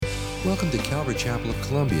Welcome to Calvary Chapel of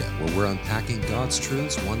Columbia, where we're unpacking God's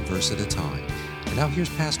truths one verse at a time. And now here's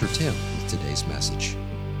Pastor Tim with today's message.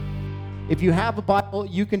 If you have a Bible,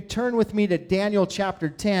 you can turn with me to Daniel chapter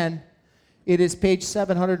 10. It is page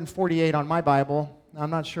 748 on my Bible. I'm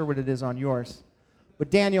not sure what it is on yours. But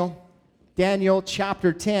Daniel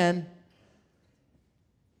chapter 10.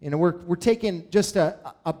 You know, we're taking just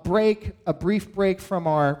a brief break from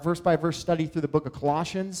our verse-by-verse study through the book of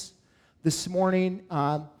Colossians this morning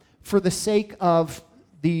for the sake of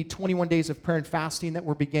the 21 days of prayer and fasting that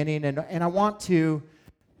we're beginning. And I want to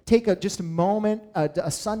take just a moment,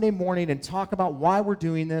 a Sunday morning, and talk about why we're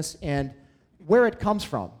doing this and where it comes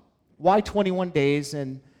from. Why 21 days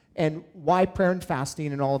and why prayer and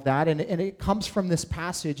fasting and all of that. And it comes from this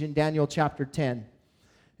passage in Daniel chapter 10.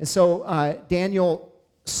 And so Daniel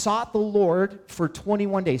sought the Lord for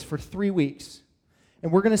 21 days, for 3 weeks.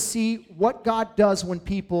 And we're going to see what God does when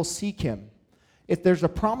people seek him. If there's a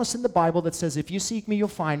promise in the Bible that says, if you seek me, you'll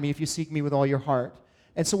find me, if you seek me with all your heart.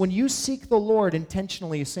 And so when you seek the Lord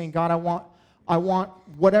intentionally, saying, God, I want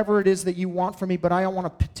whatever it is that you want from me, but I want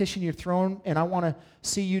to petition your throne, and I want to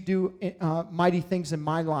see you do mighty things in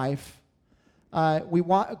my life. We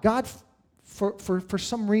want God, for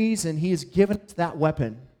some reason, he has given us that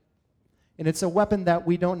weapon. And it's a weapon that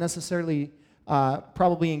we don't necessarily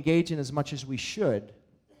probably engage in as much as we should.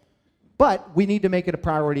 But we need to make it a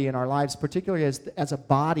priority in our lives, particularly as a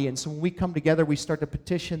body. And so when we come together, we start to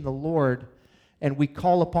petition the Lord, and we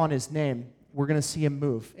call upon his name. We're going to see him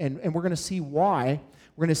move. And we're going to see why.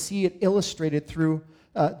 We're going to see it illustrated through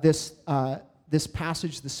this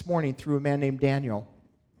passage this morning through a man named Daniel.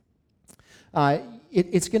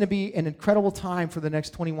 It's going to be an incredible time for the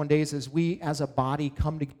next 21 days as we as a body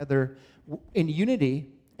come together in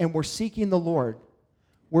unity, and we're seeking the Lord.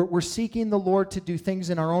 We're seeking the Lord to do things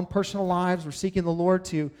in our own personal lives. We're seeking the Lord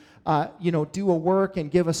to do a work and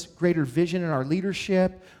give us greater vision in our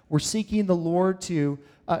leadership. We're seeking the Lord to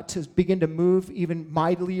begin to move even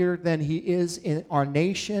mightier than he is in our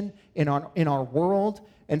nation, in our world.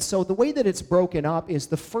 And so the way that it's broken up is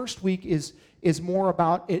the first week is more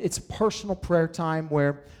about, it's personal prayer time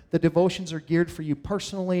where the devotions are geared for you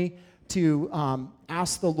personally to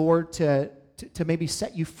ask the Lord to maybe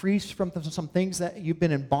set you free from some things that you've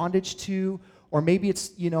been in bondage to, or maybe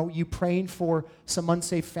it's, you praying for some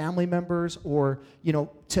unsafe family members, or,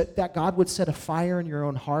 that God would set a fire in your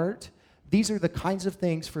own heart. These are the kinds of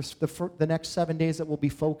things for the next 7 days that we'll be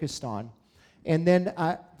focused on. And then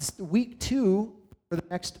week 2, for the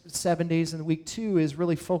next 7 days in week 2, is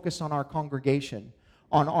really focused on our congregation,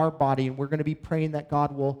 on our body, and we're going to be praying that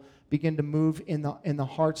God will begin to move in the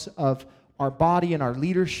hearts of our body and our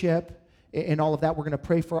leadership and all of that. We're going to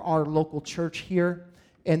pray for our local church here.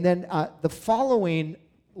 And then the following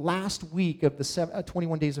last week of the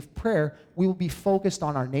 21 days of prayer, we will be focused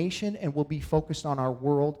on our nation, and we'll be focused on our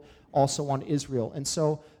world, also on Israel. And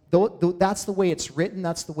so that's the way it's written.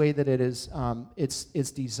 That's the way that it is.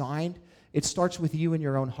 It's designed. It starts with you in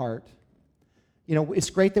your own heart. It's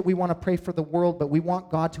great that we want to pray for the world, but we want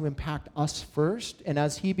God to impact us first. And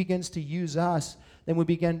as he begins to use us, then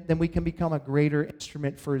we can become a greater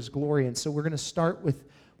instrument for his glory. And so we're going to start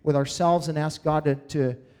with ourselves and ask God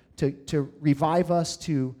to revive us,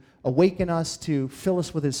 to awaken us, to fill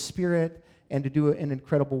us with his Spirit, and to do an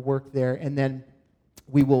incredible work there. And then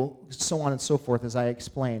we will, so on and so forth, as I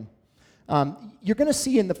explain. You're going to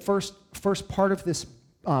see in the first part of this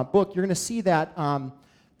book, you're going to see that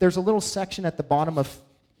there's a little section at the bottom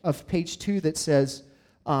of page 2 that says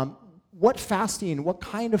what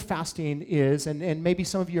kind of fasting is, and maybe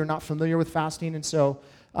some of you are not familiar with fasting, and so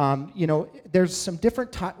there's some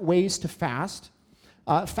different ways to fast.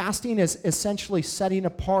 Fasting is essentially setting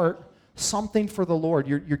apart something for the Lord.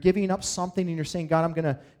 You're giving up something, and you're saying, God, I'm going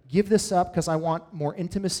to give this up because I want more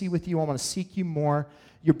intimacy with you. I want to seek you more.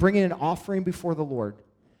 You're bringing an offering before the Lord.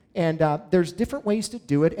 And there's different ways to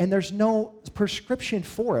do it, and there's no prescription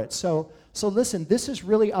for it. So listen, this is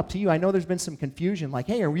really up to you. I know there's been some confusion, like,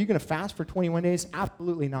 hey, are you going to fast for 21 days?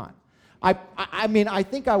 Absolutely not. I mean, I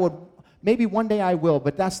think I would, maybe one day I will,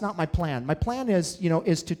 but that's not my plan. My plan is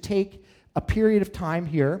to take a period of time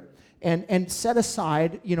here and set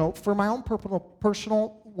aside, for my own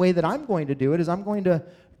personal way that I'm going to do it, is I'm going to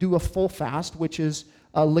do a full fast, which is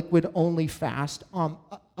a liquid-only fast.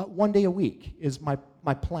 1 day a week is my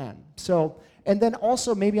plan. So, and then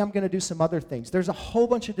also maybe I'm going to do some other things. There's a whole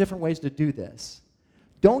bunch of different ways to do this.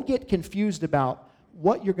 Don't get confused about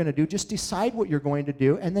what you're going to do. Just decide what you're going to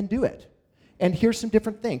do and then do it. And here's some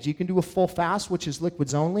different things. You can do a full fast, which is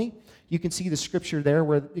liquids only. You can see the scripture there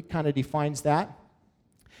where it kind of defines that.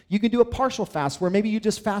 You can do a partial fast where maybe you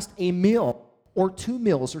just fast a meal or 2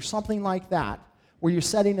 meals or something like that, where you're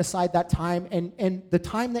setting aside that time, and the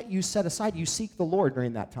time that you set aside, you seek the Lord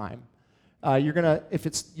during that time. You're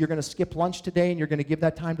gonna skip lunch today and you're gonna give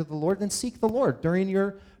that time to the Lord, then seek the Lord during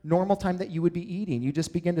your normal time that you would be eating. You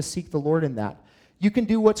just begin to seek the Lord in that. You can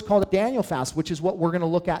do what's called a Daniel fast, which is what we're gonna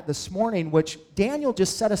look at this morning, which Daniel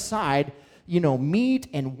just set aside, meat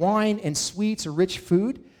and wine and sweets or rich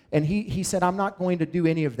food, and he said, I'm not going to do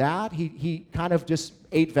any of that. He kind of just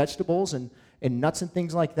ate vegetables and nuts and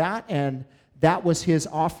things like that, and that was his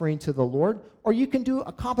offering to the Lord. Or you can do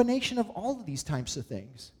a combination of all of these types of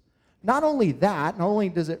things. Not only that, not only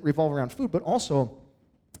does it revolve around food, but also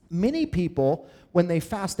many people, when they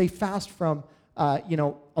fast from,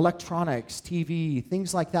 electronics, TV,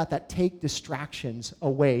 things like that take distractions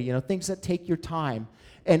away, things that take your time.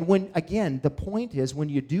 And the point is when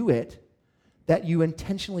you do it, that you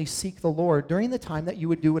intentionally seek the Lord during the time that you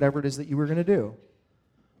would do whatever it is that you were going to do.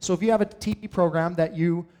 So if you have a TV program that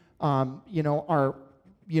you want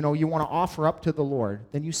to offer up to the Lord,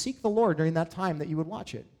 then you seek the Lord during that time that you would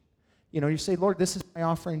watch it. You say, Lord, this is my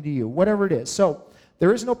offering to you, whatever it is. So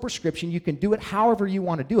there is no prescription. You can do it however you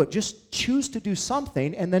want to do it. Just choose to do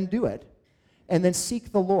something and then do it. And then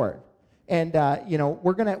seek the Lord. And,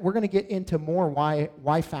 we're gonna get into more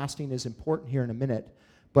why fasting is important here in a minute.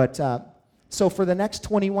 But so for the next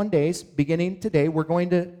 21 days, beginning today, we're going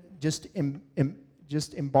to just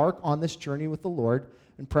embark on this journey with the Lord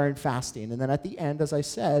in prayer and fasting. And then at the end, as I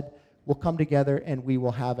said, we'll come together and we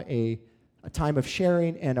will have a time of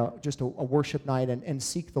sharing and just a worship night and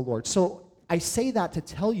seek the Lord. So I say that to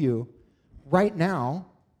tell you right now,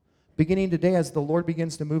 beginning today as the Lord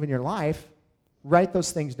begins to move in your life, write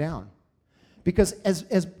those things down. Because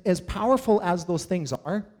as powerful as those things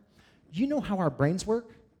are, you know how our brains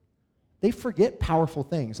work? They forget powerful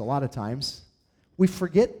things a lot of times. We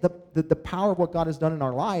forget the power of what God has done in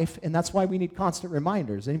our life, and that's why we need constant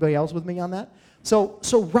reminders. Anybody else with me on that? So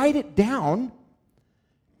write it down.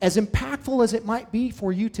 As impactful as it might be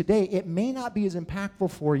for you today, it may not be as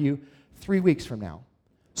impactful for you 3 weeks from now.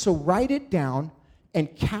 So write it down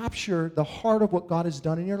and capture the heart of what God has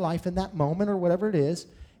done in your life in that moment or whatever it is,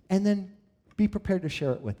 and then be prepared to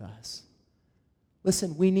share it with us.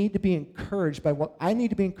 Listen, we need to be encouraged by I need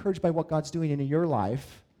to be encouraged by what God's doing in your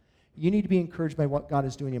life. You need to be encouraged by what God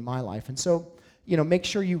is doing in my life. And so, make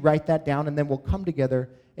sure you write that down, and then we'll come together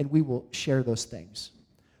and we will share those things.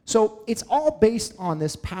 So it's all based on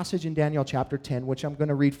this passage in Daniel chapter 10, which I'm going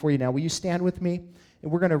to read for you now. Will you stand with me?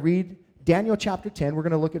 And we're going to read Daniel chapter 10. We're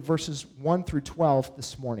going to look at verses 1 through 12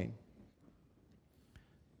 this morning.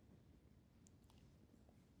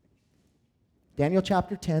 Daniel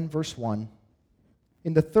chapter 10, verse 1.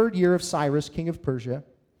 In the 3rd year of Cyrus, king of Persia,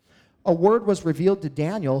 a word was revealed to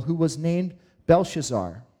Daniel, who was named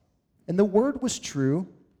Belshazzar. And the word was true.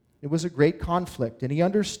 It was a great conflict, and he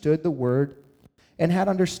understood the word and had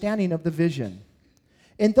understanding of the vision.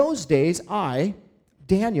 In those days, I,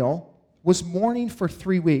 Daniel, was mourning for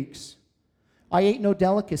 3 weeks. I ate no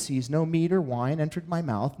delicacies, no meat or wine entered my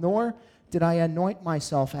mouth, nor did I anoint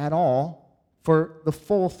myself at all for the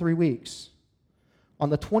full 3 weeks.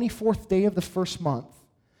 On the 24th day of the 1st month,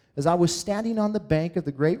 as I was standing on the bank of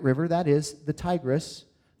the great river, that is, the Tigris,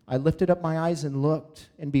 I lifted up my eyes and looked,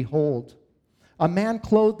 and behold, a man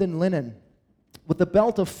clothed in linen, with a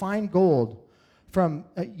belt of fine gold, from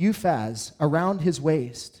Uphaz around his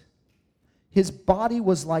waist. His body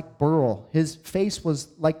was like beryl. His face was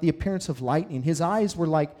like the appearance of lightning. His eyes were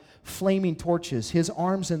like flaming torches. His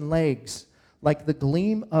arms and legs like the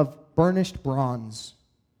gleam of burnished bronze.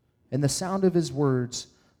 And the sound of his words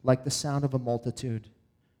like the sound of a multitude.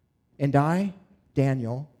 And I,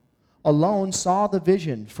 Daniel, alone saw the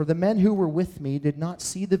vision, for the men who were with me did not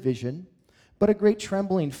see the vision, but a great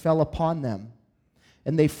trembling fell upon them,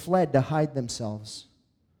 and they fled to hide themselves.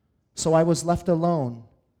 So I was left alone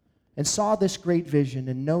and saw this great vision,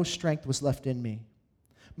 and no strength was left in me.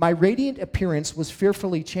 My radiant appearance was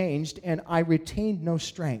fearfully changed, and I retained no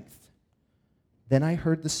strength. Then I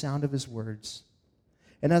heard the sound of his words.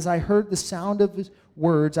 And as I heard the sound of his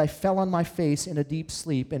words, I fell on my face in a deep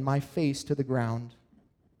sleep, and my face to the ground.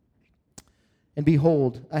 And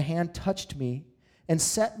behold, a hand touched me and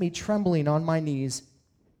set me trembling on my knees,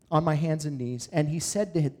 on my hands and knees. And he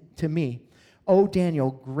said to me, O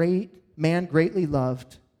Daniel, great man, greatly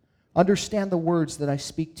loved, understand the words that I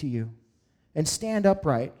speak to you, and stand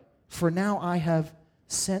upright, for now I have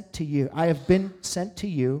been sent to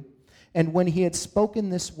you. And when he had spoken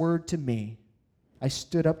this word to me, I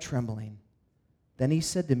stood up trembling. Then he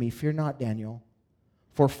said to me, fear not, Daniel,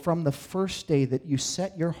 for from the first day that you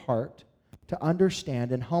set your heart to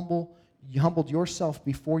understand and you humbled yourself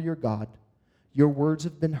before your God, your words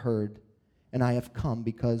have been heard, and I have come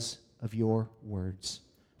because of your words.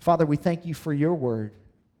 Father, we thank you for your word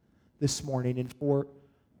this morning and for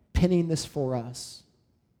pinning this for us,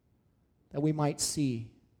 that we might see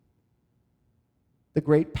the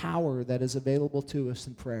great power that is available to us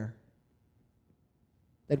in prayer,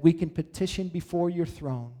 that we can petition before your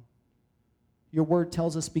throne. Your word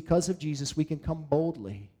tells us because of Jesus, we can come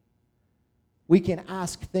boldly. We can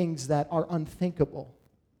ask things that are unthinkable,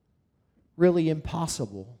 really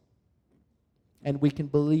impossible, and we can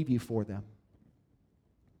believe you for them.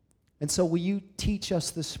 And so will you teach us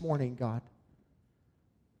this morning, God,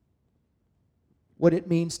 what it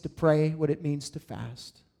means to pray, what it means to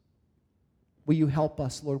fast? Will you help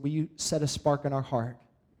us, Lord? Will you set a spark in our heart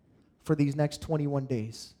for these next 21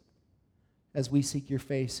 days as we seek your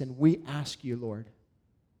face? And we ask you, Lord,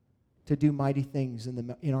 to do mighty things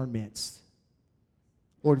in our midst.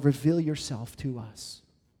 Lord, reveal yourself to us.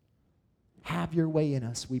 Have your way in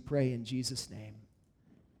us, we pray in Jesus' name.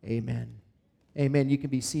 Amen. Amen. You can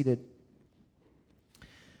be seated.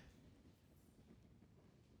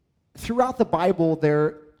 Throughout the Bible,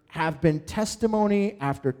 there have been testimony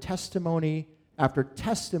after testimony after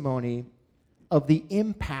testimony of the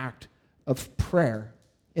impact of prayer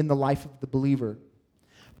in the life of the believer.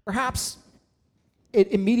 Perhaps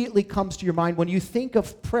it immediately comes to your mind when you think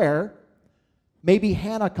of prayer. Maybe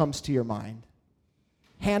Hannah comes to your mind.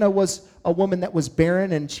 Hannah was a woman that was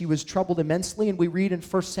barren and she was troubled immensely. And we read in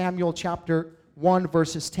 1 Samuel chapter 1,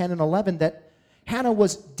 verses 10 and 11, that Hannah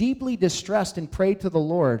was deeply distressed and prayed to the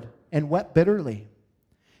Lord and wept bitterly.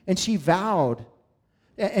 And she vowed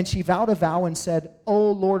a vow and said,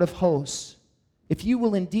 O Lord of hosts, if you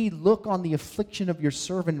will indeed look on the affliction of your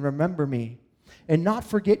servant, remember me, and not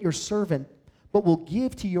forget your servant, but will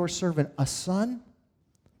give to your servant a son,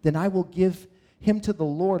 then I will give him to the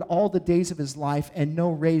Lord all the days of his life, and no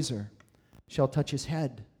razor shall touch his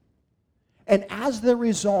head. And as the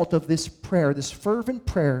result of this prayer, this fervent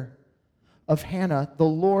prayer of Hannah, the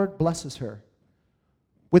Lord blesses her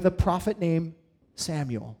with a prophet named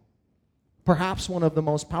Samuel, perhaps one of the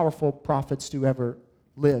most powerful prophets to ever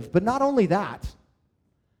live. But not only that,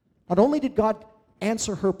 not only did God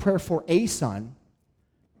answer her prayer for a son,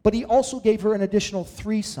 but he also gave her an additional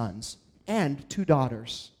 3 sons and 2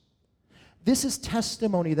 daughters. This is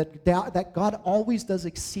testimony that God always does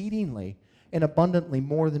exceedingly and abundantly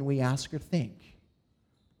more than we ask or think.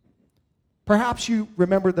 Perhaps you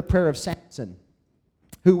remember the prayer of Samson,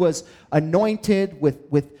 who was anointed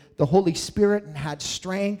with the Holy Spirit and had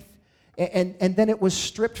strength, and then it was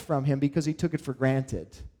stripped from him because he took it for granted.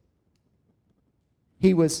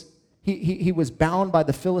 He was bound by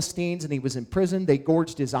the Philistines and he was imprisoned. They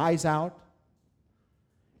gorged his eyes out.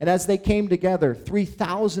 And as they came together,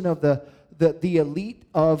 3,000 of the elite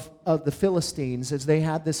of the Philistines, as they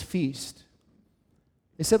had this feast,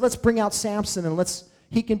 they said, let's bring out Samson and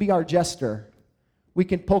he can be our jester. We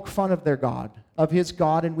can poke fun of their God, of his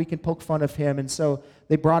God, and we can poke fun of him. And so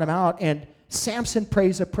they brought him out, and Samson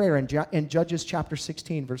prays a prayer in Judges chapter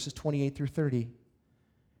 16, verses 28 through 30.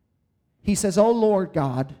 He says, O Lord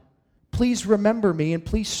God, please remember me and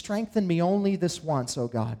please strengthen me only this once, O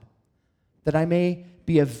God, that I may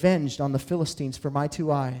be avenged on the Philistines for my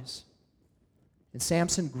 2 eyes. And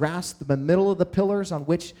Samson grasped the middle of the pillars on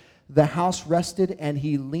which the house rested, and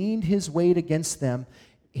he leaned his weight against them,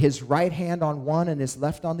 his right hand on one and his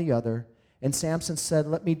left on the other. And Samson said,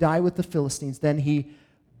 let me die with the Philistines. Then he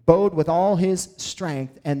bowed with all his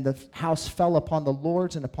strength, and the house fell upon the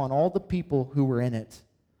lords and upon all the people who were in it.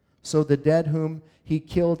 So the dead whom he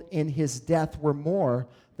killed in his death were more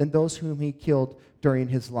than those whom he killed during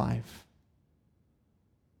his life.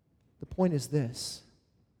 The point is this: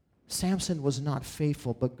 Samson was not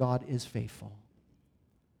faithful, but God is faithful.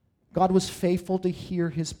 God was faithful to hear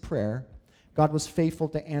his prayer. God was faithful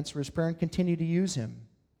to answer his prayer and continue to use him.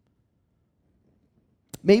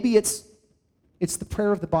 Maybe it's the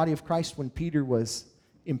prayer of the body of Christ when Peter was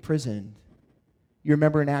imprisoned. You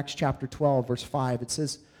remember in Acts chapter 12, verse 5, it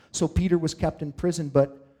says, so Peter was kept in prison,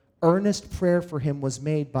 but earnest prayer for him was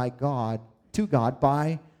made by God, to God,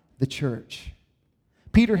 by the church.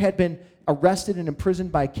 Peter had been arrested and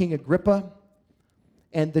imprisoned by King Agrippa,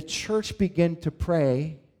 and the church began to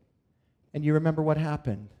pray, and you remember what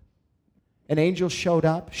happened. An angel showed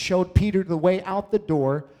up, showed Peter the way out the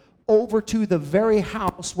door, over to the very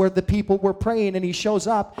house where the people were praying, and he shows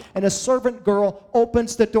up, and a servant girl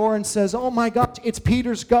opens the door and says, oh my God, it's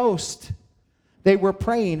Peter's ghost. They were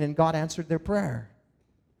praying, and God answered their prayer.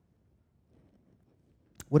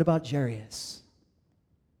 What about Jairus?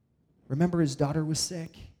 Remember, his daughter was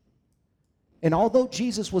sick? And although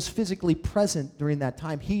Jesus was physically present during that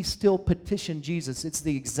time, he still petitioned Jesus. It's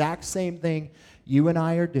the exact same thing you and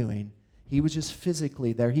I are doing. He was just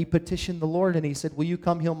physically there. He petitioned the Lord and he said, will you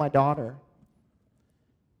come heal my daughter?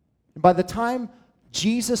 And by the time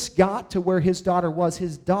Jesus got to where his daughter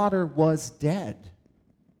was dead.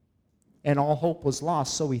 And all hope was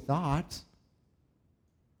lost, so he thought.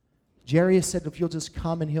 Jairus said, if you'll just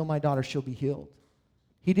come and heal my daughter, she'll be healed.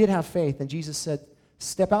 He did have faith, and Jesus said,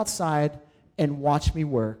 step outside and watch me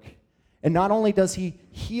work. And not only does he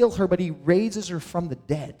heal her, but he raises her from the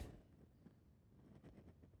dead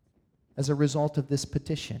as a result of this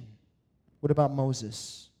petition. What about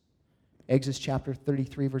Moses? Exodus chapter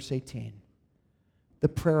 33, verse 18. The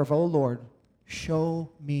prayer of, oh Lord,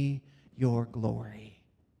 show me your glory.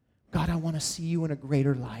 God, I want to see you in a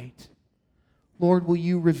greater light. Lord, will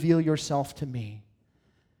you reveal yourself to me?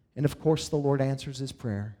 And of course, the Lord answers his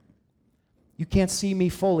prayer. You can't see me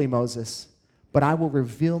fully, Moses, but I will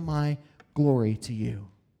reveal my glory to you.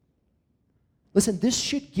 Listen, this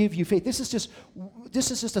should give you faith. This is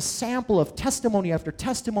just a sample of testimony after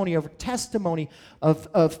testimony after testimony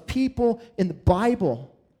of people in the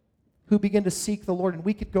Bible who begin to seek the Lord. And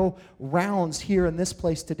we could go rounds here in this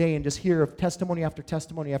place today and just hear of testimony after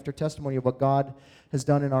testimony after testimony of what God has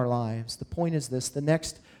done in our lives. The point is this: the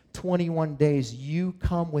next 21 days, you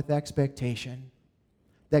come with expectation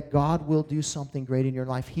that God will do something great in your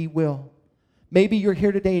life. He will. Maybe you're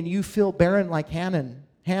here today and you feel barren like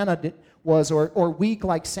Hannah was, or weak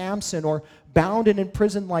like Samson, or bound and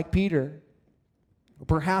imprisoned like Peter.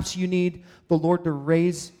 Perhaps you need the Lord to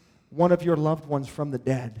raise one of your loved ones from the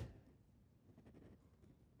dead,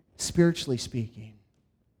 spiritually speaking.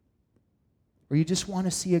 Or you just want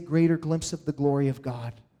to see a greater glimpse of the glory of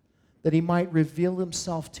God, that he might reveal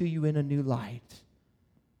himself to you in a new light.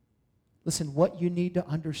 Listen, what you need to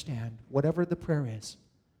understand, whatever the prayer is,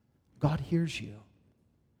 God hears you,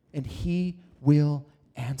 and he will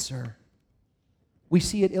answer. We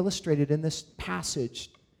see it illustrated in this passage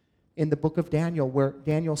in the book of Daniel, where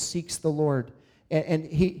Daniel seeks the Lord, and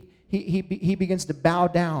he begins to bow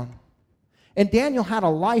down. And Daniel had a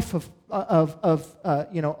life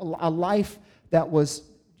a life that was,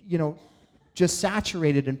 just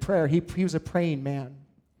saturated in prayer. He was a praying man.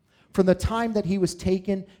 From the time that he was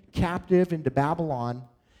taken captive into Babylon,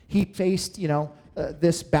 he faced,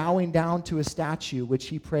 this bowing down to a statue, which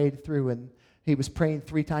he prayed through, and he was praying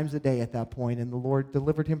 3 times a day at that point, and the Lord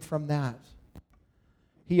delivered him from that.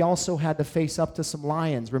 He also had to face up to some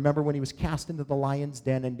lions. Remember when he was cast into the lion's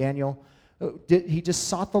den, and Daniel, he just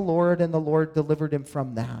sought the Lord, and the Lord delivered him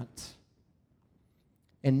from that.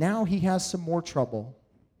 And now he has some more trouble,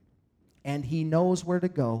 and he knows where to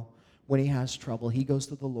go when he has trouble. He goes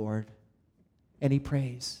to the Lord, and he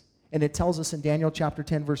prays. And it tells us in Daniel chapter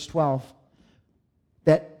 10, verse 12,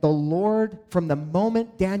 that the Lord, from the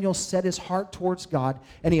moment Daniel set his heart towards God,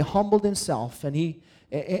 and he humbled himself, and he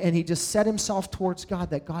just set himself towards God,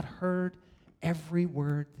 that God heard every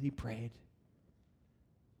word that he prayed.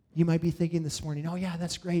 You might be thinking this morning, oh yeah,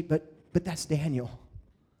 that's great, but that's Daniel.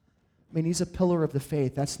 I mean, he's a pillar of the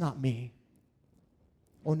faith. That's not me.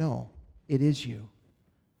 Oh no, it is you.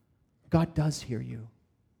 God does hear you.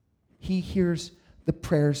 He hears the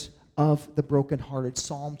prayers of the brokenhearted.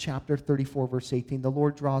 Psalm chapter 34, verse 18. The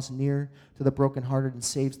Lord draws near to the brokenhearted and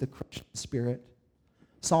saves the crushed in spirit.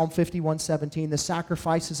 Psalm 51:17. The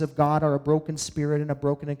sacrifices of God are a broken spirit and a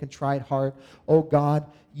broken and contrite heart. Oh God,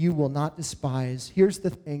 you will not despise. Here's the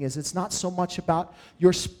thing, is it's not so much about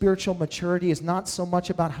your spiritual maturity. It's not so much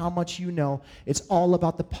about how much you know. It's all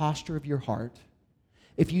about the posture of your heart.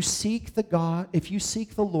 If you seek the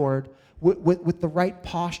Lord with the right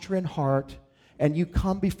posture and heart, and you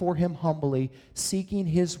come before him humbly, seeking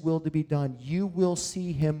his will to be done, you will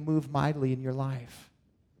see him move mightily in your life.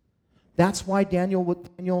 That's why Daniel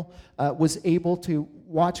was able to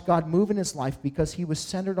watch God move in his life, because he was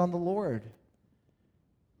centered on the Lord.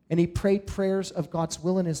 And he prayed prayers of God's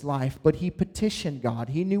will in his life, but he petitioned God.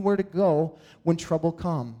 He knew where to go when trouble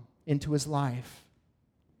come into his life.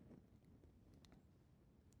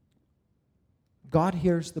 God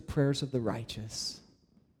hears the prayers of the righteous.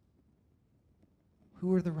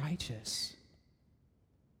 Who are the righteous?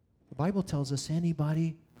 The Bible tells us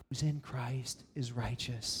anybody who's in Christ is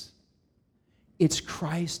righteous. It's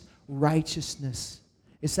Christ's righteousness.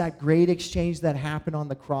 It's that great exchange that happened on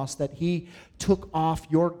the cross, that he took off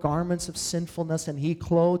your garments of sinfulness and he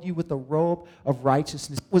clothed you with the robe of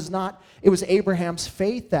righteousness. It was Abraham's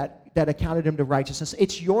faith that accounted him to righteousness.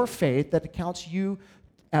 It's your faith that accounts you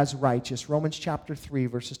as righteous. Romans chapter 3,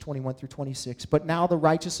 verses 21 through 26. But now the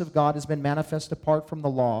righteousness of God has been manifest apart from the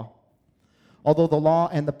law, although the law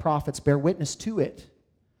and the prophets bear witness to it.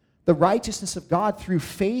 The righteousness of God through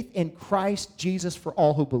faith in Christ Jesus for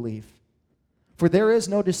all who believe. For there is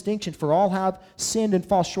no distinction, for all have sinned and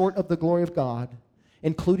fall short of the glory of God,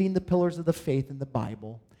 including the pillars of the faith in the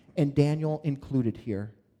Bible, and Daniel included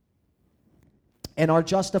here, and are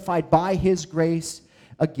justified by his grace,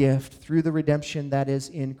 a gift through the redemption that is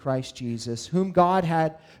in Christ Jesus, whom God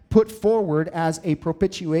had put forward as a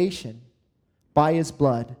propitiation by his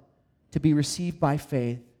blood to be received by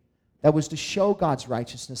faith. That was to show God's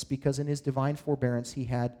righteousness, because in his divine forbearance he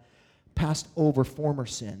had passed over former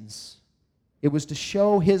sins. It was to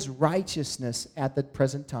show his righteousness at the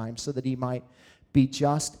present time, so that he might be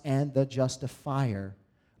just and the justifier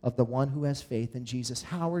of the one who has faith in Jesus.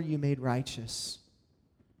 How are you made righteous?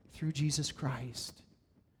 Through Jesus Christ.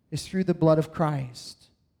 It's through the blood of Christ.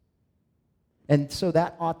 And so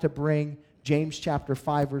that ought to bring James chapter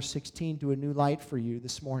 5, verse 16 to a new light for you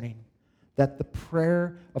this morning. That the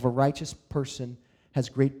prayer of a righteous person has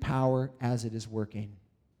great power as it is working.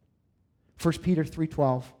 1 Peter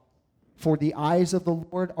 3:12, for the eyes of the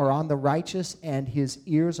Lord are on the righteous, and his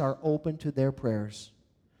ears are open to their prayers.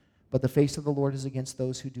 But the face of the Lord is against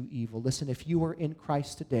those who do evil. Listen, if you are in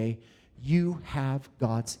Christ today, you have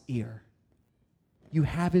God's ear. You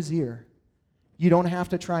have his ear. You don't have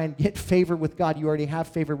to try and get favor with God. You already have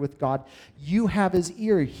favor with God. You have his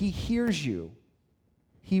ear. He hears you.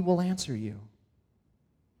 He will answer you.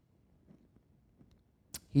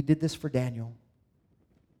 He did this for Daniel.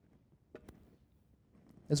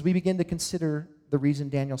 As we begin to consider the reason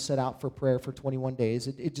Daniel set out for prayer for 21 days,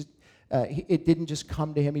 it didn't just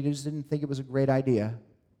come to him. He just didn't think it was a great idea.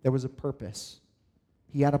 There was a purpose.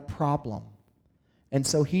 He had a problem. And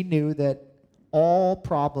so he knew that all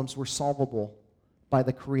problems were solvable by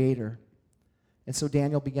the Creator. And so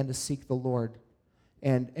Daniel began to seek the Lord,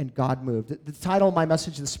 and God moved. The title of my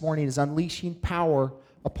message this morning is Unleashing Power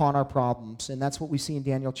Upon Our Problems. And that's what we see in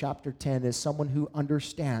Daniel chapter 10, is someone who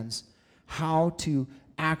understands how to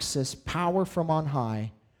access power from on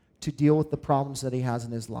high to deal with the problems that he has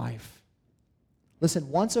in his life.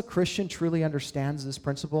 Listen, once a Christian truly understands this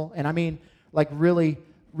principle, and I mean like really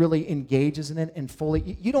engages in it and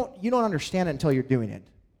fully, you don't understand it until you're doing it,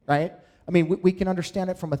 right? I mean, we can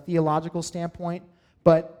understand it from a theological standpoint,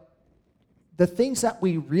 but the things that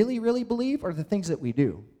we really believe are the things that we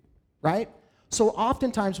do, right? So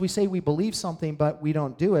oftentimes we say we believe something, but we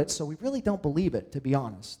don't do it, so we really don't believe it, to be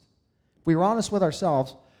honest. If we were honest with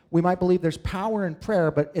ourselves, we might believe there's power in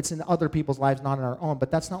prayer, but it's in other people's lives, not in our own.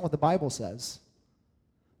 But that's not what the Bible says.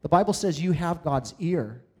 The Bible says you have God's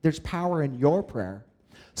ear. There's power in your prayer.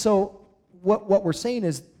 So what we're saying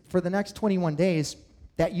is, for the next 21 days,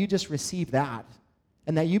 that you just receive that,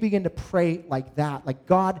 and that you begin to pray like that, like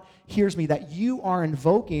God hears me, that you are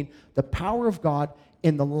invoking the power of God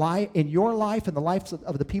in your life, and the lives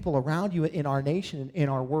of the people around you, in our nation, in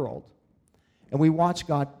our world. And we watch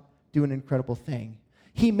God do an incredible thing.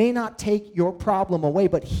 He may not take your problem away,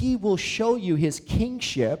 but he will show you his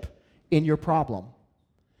kingship in your problem.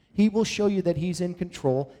 He will show you that he's in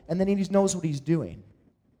control, and then he knows what he's doing.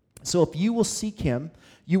 So if you will seek him,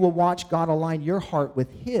 you will watch God align your heart with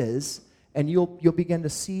his, and you'll begin to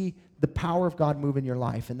see the power of God move in your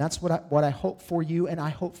life. And that's what I hope for you, and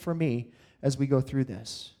I hope for me as we go through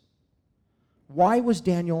this. Why was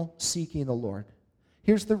Daniel seeking the Lord?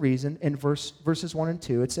 Here's the reason in verses 1 and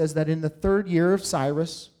 2. It says that in the 3rd year of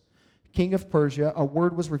Cyrus, king of Persia, a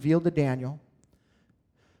word was revealed to Daniel,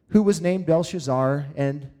 who was named Belshazzar,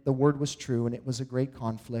 and the word was true, and it was a great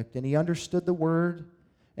conflict. And he understood the word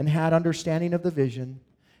and had understanding of the vision.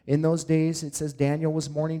 In those days, it says Daniel was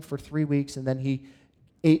mourning for 3 weeks, and then he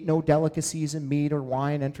ate no delicacies, and meat or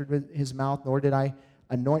wine entered his mouth, nor did I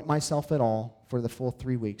anoint myself at all for the full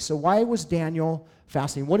 3 weeks. So why was Daniel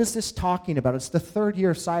fasting? What is this talking about? It's the 3rd year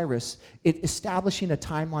of Cyrus. It's establishing a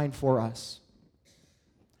timeline for us.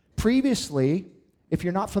 Previously, if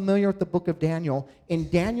you're not familiar with the book of Daniel, in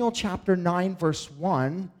Daniel chapter 9, verse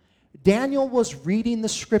 1, Daniel was reading the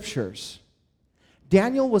scriptures.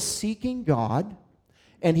 Daniel was seeking God,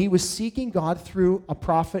 and he was seeking God through a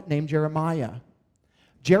prophet named Jeremiah.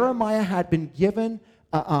 Jeremiah had been given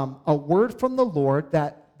a word from the Lord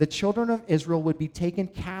that the children of Israel would be taken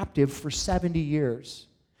captive for 70 years.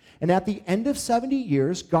 And at the end of 70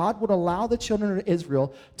 years, God would allow the children of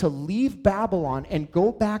Israel to leave Babylon and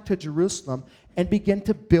go back to Jerusalem and begin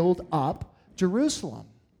to build up Jerusalem.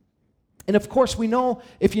 And of course, we know,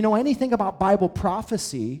 if you know anything about Bible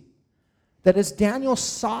prophecy, that as Daniel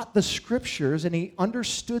sought the scriptures and he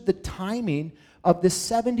understood the timing of the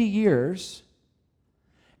 70 years,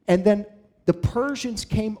 and then the Persians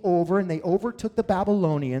came over and they overtook the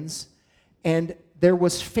Babylonians, and there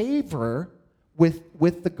was favor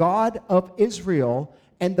with the God of Israel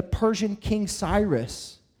and the Persian king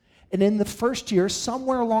Cyrus. And in the 1st year,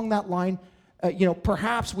 somewhere along that line,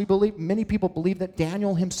 perhaps many people believe that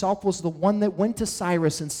Daniel himself was the one that went to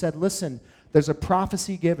Cyrus and said, listen, there's a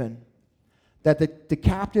prophecy given that the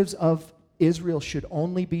captives of Israel should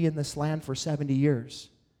only be in this land for 70 years.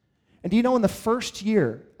 And do you know in the first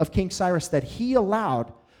year of King Cyrus that he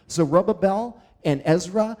allowed Zerubbabel and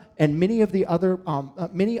Ezra and many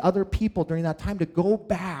other people during that time to go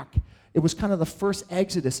back. It was kind of the first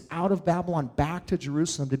exodus out of Babylon back to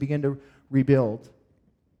Jerusalem to begin to rebuild.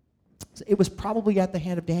 It was probably at the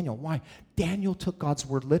hand of Daniel. Why? Daniel took God's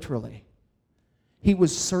word literally. He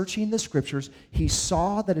was searching the scriptures. He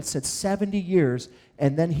saw that it said 70 years,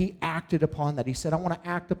 and then he acted upon that. He said, I want to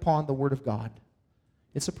act upon the word of God.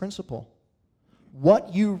 It's a principle.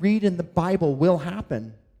 What you read in the Bible will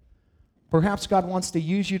happen. Perhaps God wants to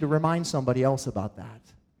use you to remind somebody else about that.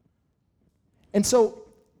 And so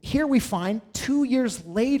here we find 2 years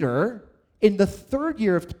later, in the third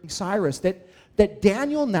year of King Cyrus, that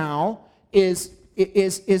Daniel now is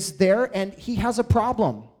there, and he has a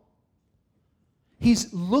problem.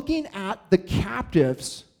 He's looking at the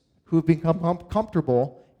captives who have become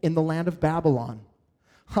comfortable in the land of Babylon.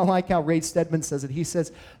 I like how Ray Stedman says it. He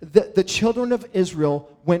says, the children of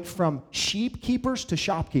Israel went from sheep keepers to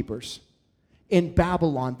shopkeepers in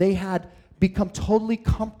Babylon. They had become totally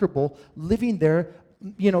comfortable living there.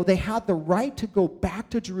 You know, they had the right to go back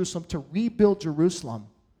to Jerusalem to rebuild Jerusalem,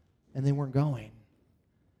 and they weren't going.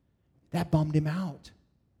 That bummed him out.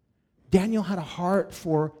 Daniel had a heart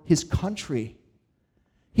for his country.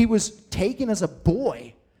 He was taken as a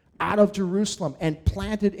boy out of Jerusalem and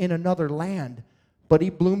planted in another land, but he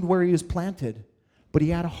bloomed where he was planted. But he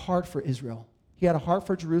had a heart for Israel. He had a heart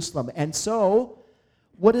for Jerusalem. And so,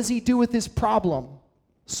 what does he do with his problem?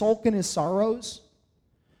 Sulk in his sorrows?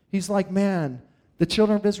 He's like, man, the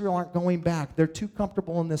children of Israel aren't going back. They're too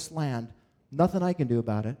comfortable in this land. Nothing I can do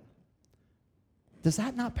about it. Does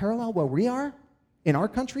that not parallel where we are in our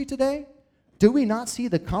country today? Do we not see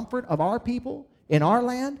the comfort of our people in our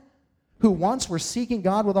land who once were seeking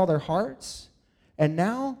God with all their hearts and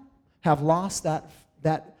now have lost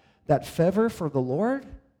that fervor for the Lord?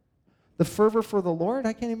 The fervor for the Lord?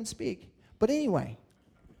 I can't even speak. But anyway,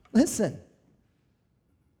 listen.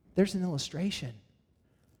 There's an illustration.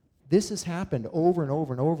 This has happened over and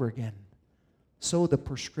over and over again. So the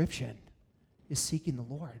prescription is seeking the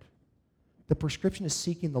Lord. The prescription is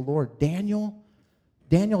seeking the Lord. Daniel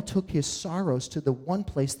took his sorrows to the one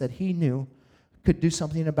place that he knew could do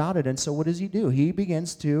something about it. And so what does he do? He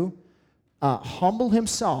begins to humble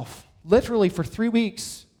himself, literally for 3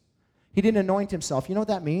 weeks. He didn't anoint himself. You know what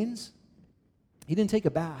that means? He didn't take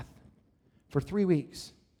a bath for 3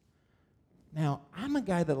 weeks. Now, I'm a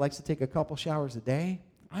guy that likes to take a couple showers a day.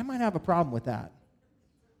 I might have a problem with that.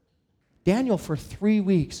 Daniel, for 3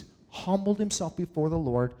 weeks, humbled himself before the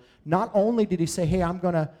Lord. Not only did he say, hey, I'm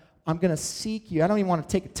gonna seek you. I don't even want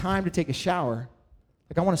to take time to take a shower.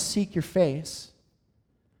 Like, I want to seek your face.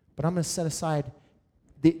 But I'm going to set aside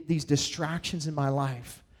these distractions in my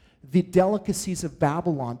life. The delicacies of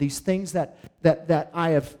Babylon, these things that I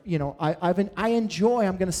have, I enjoy,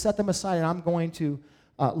 I'm going to set them aside, and I'm going to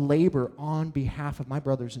labor on behalf of my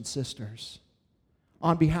brothers and sisters,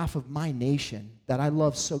 on behalf of my nation that I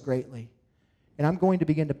love so greatly. And I'm going to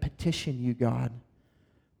begin to petition you, God,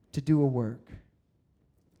 to do a work.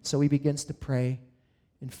 So he begins to pray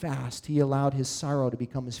and fast. He allowed his sorrow to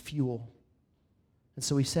become his fuel. And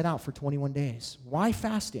so he set out for 21 days. Why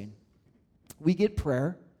fasting? We get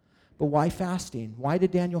prayer, but why fasting? Why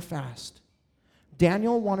did Daniel fast?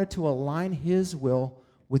 Daniel wanted to align his will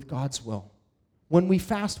with God's will. When we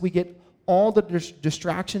fast, we get all the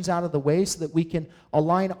distractions out of the way so that we can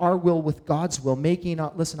align our will with God's will, making,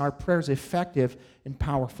 our prayers effective and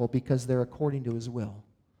powerful because they're according to his will.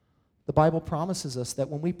 The Bible promises us that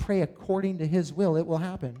when we pray according to his will, it will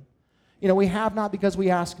happen. You know, we have not because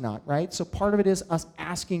we ask not, right? So part of it is us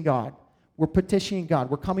asking God. We're petitioning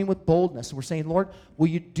God. We're coming with boldness. We're saying, Lord, will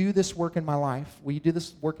you do this work in my life? Will you do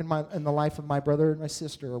this work in the life of my brother and my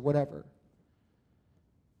sister or whatever?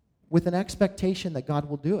 With an expectation that God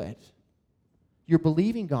will do it. You're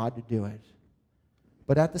believing God to do it.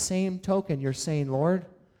 But at the same token, you're saying, Lord,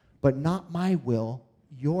 but not my will,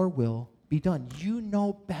 your will be done. You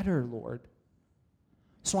know better, Lord.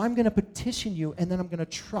 So I'm going to petition you, and then I'm going to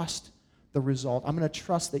trust the result. I'm going to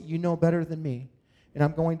trust that you know better than me, and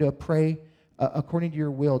I'm going to pray according to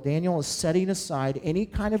your will. Daniel is setting aside any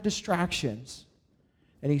kind of distractions,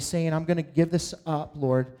 and he's saying, I'm going to give this up,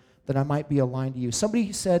 Lord, that I might be aligned to you.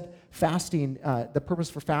 Somebody said fasting, the purpose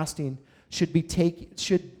for fasting should be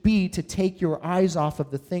to take your eyes off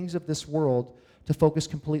of the things of this world to focus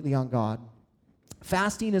completely on God.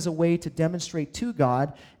 Fasting is a way to demonstrate to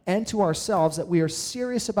God and to ourselves that we are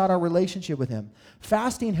serious about our relationship with Him.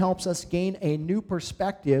 Fasting helps us gain a new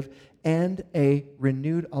perspective and a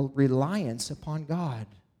renewed reliance upon God.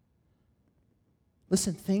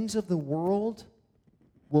 Listen, things of the world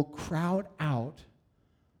will crowd out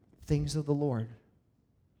things of the Lord.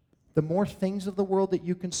 The more things of the world that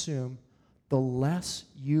you consume, the less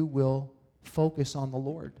you will focus on the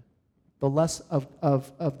Lord. The less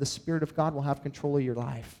of the Spirit of God will have control of your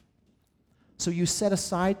life. So you set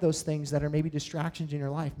aside those things that are maybe distractions in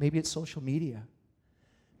your life. Maybe it's social media.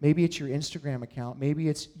 Maybe it's your Instagram account. Maybe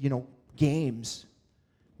it's, games.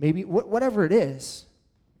 Maybe whatever it is.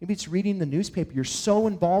 Maybe it's reading the newspaper. You're so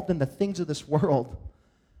involved in the things of this world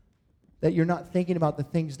that you're not thinking about the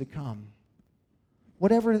things to come.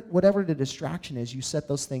 Whatever the distraction is, you set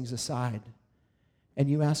those things aside. And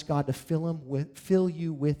you ask God to fill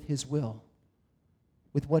you with His will,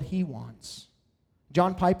 with what He wants.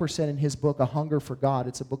 John Piper said in his book, A Hunger for God,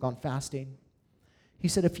 it's a book on fasting, he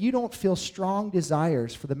said, if you don't feel strong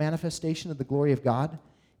desires for the manifestation of the glory of God,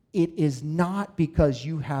 it is not because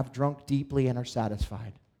you have drunk deeply and are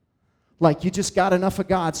satisfied. Like you just got enough of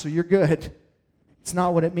God, so you're good. It's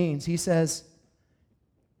not what it means. He says,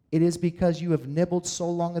 it is because you have nibbled so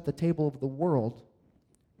long at the table of the world,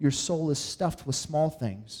 your soul is stuffed with small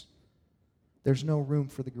things. There's no room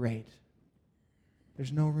for the great.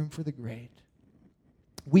 There's no room for the great.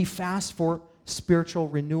 We fast for spiritual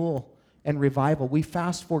renewal and revival. We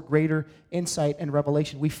fast for greater insight and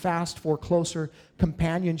revelation. We fast for closer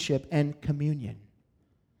companionship and communion.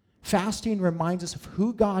 Fasting reminds us of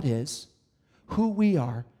who God is, who we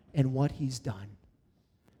are, and what He's done.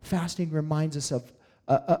 Fasting reminds us of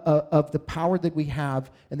the power that we have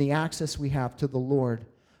and the access we have to the Lord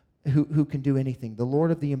who can do anything, the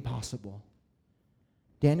Lord of the impossible.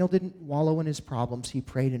 Daniel didn't wallow in his problems. He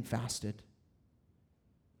prayed and fasted.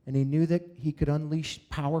 And he knew that he could unleash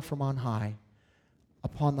power from on high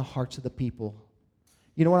upon the hearts of the people.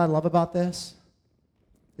 You know what I love about this?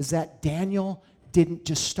 Is that Daniel didn't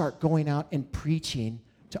just start going out and preaching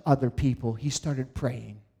to other people. He started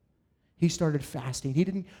praying. He started fasting. He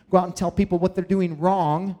didn't go out and tell people what they're doing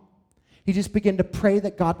wrong. He just began to pray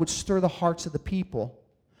that God would stir the hearts of the people.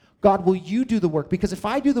 God, will you do the work? Because if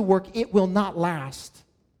I do the work, it will not last.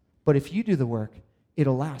 But if you do the work,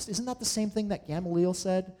 it'll last. Isn't that the same thing that Gamaliel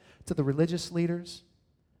said to the religious leaders?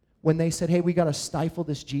 When they said, hey, we got to stifle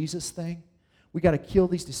this Jesus thing. We got to kill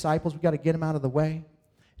these disciples. We got to get them out of the way.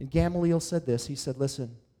 And Gamaliel said this. He said,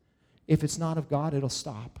 listen, if it's not of God, it'll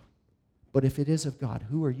stop. But if it is of God,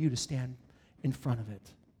 who are you to stand in front of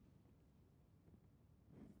it?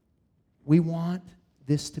 We want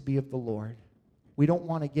this to be of the Lord. We don't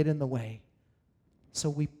want to get in the way. So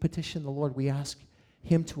we petition the Lord. We ask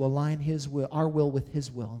Him to align His will, our will with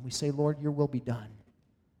His will. And we say, Lord, your will be done.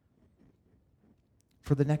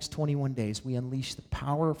 For the next 21 days, we unleash the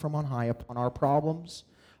power from on high upon our problems,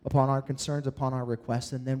 upon our concerns, upon our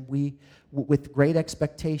requests. And then we, with great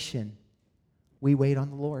expectation, we wait on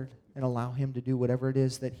the Lord and allow Him to do whatever it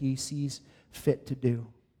is that He sees fit to do.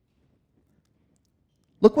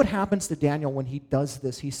 Look what happens to Daniel when he does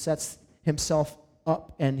this. He sets himself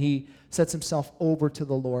up and he sets himself over to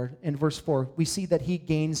the Lord. In verse 4, we see that he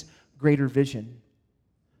gains greater vision.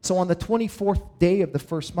 So on the 24th day of the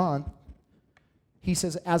first month, he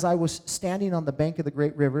says, as I was standing on the bank of the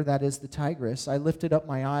great river, that is the Tigris, I lifted up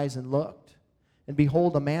my eyes and looked. And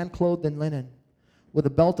behold, a man clothed in linen, with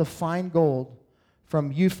a belt of fine gold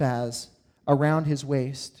from Uphaz around his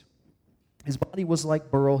waist. His body was like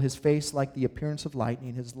beryl, his face like the appearance of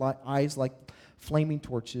lightning, his eyes like flaming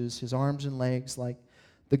torches, his arms and legs like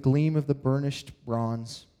the gleam of the burnished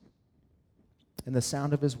bronze, and the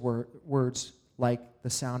sound of his words like the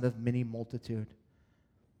sound of many multitude.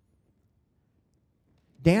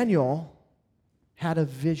 Daniel had a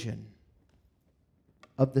vision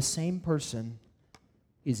of the same person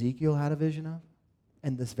Ezekiel had a vision of,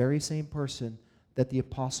 and this very same person that the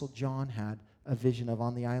Apostle John had a vision of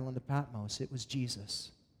on the island of Patmos. It was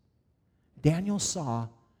Jesus. Daniel saw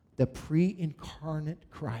the pre-incarnate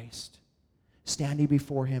Christ standing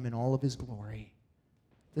before him in all of his glory.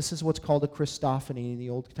 This is what's called a Christophany in the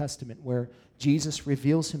Old Testament, where Jesus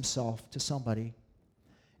reveals himself to somebody.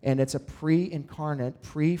 And it's a pre-incarnate,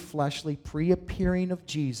 pre-fleshly, pre-appearing of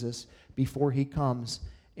Jesus before he comes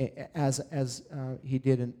as he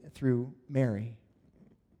did through Mary.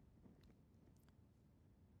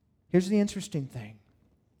 Here's the interesting thing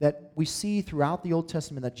that we see throughout the Old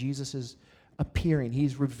Testament, that Jesus is appearing.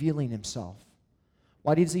 He's revealing himself.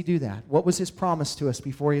 Why does he do that? What was his promise to us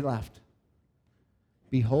before he left?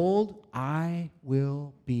 Behold, I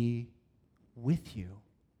will be with you,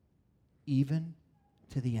 even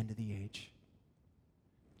to the end of the age.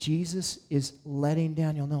 Jesus is letting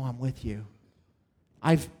Daniel know, I'm with you.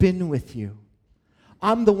 I've been with you.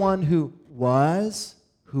 I'm the one who was,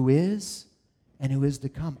 who is, and who is to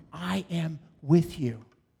come. I am with you.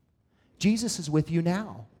 Jesus is with you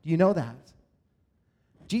now. Do you know that?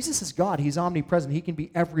 Jesus is God. He's omnipresent. He can be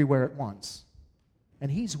everywhere at once. And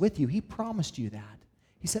He's with you. He promised you that.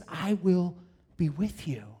 He said, I will be with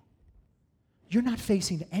you. You're not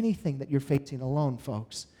facing anything that you're facing alone,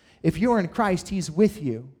 folks. If you're in Christ, He's with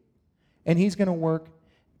you. And He's going to work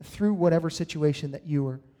through whatever situation that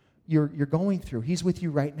you're going through. He's with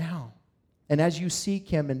you right now. And as you seek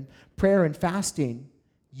Him in prayer and fasting,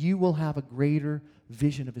 you will have a greater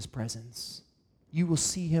vision of His presence. You will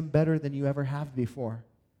see Him better than you ever have before.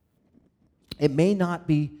 It may not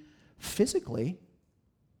be physically,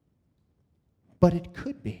 but it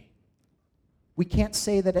could be. We can't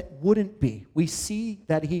say that it wouldn't be. We see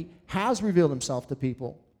that He has revealed Himself to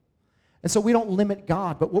people. And so we don't limit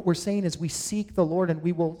God, but what we're saying is we seek the Lord and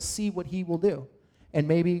we will see what He will do. And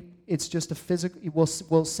maybe it's just a physical,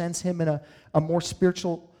 we'll sense Him in a more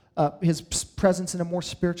spiritual, His presence in a more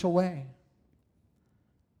spiritual way.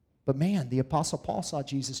 But man, the Apostle Paul saw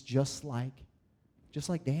Jesus just like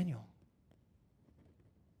Daniel.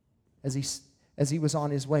 As he was on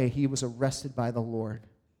his way, he was arrested by the Lord.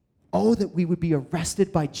 Oh, that we would be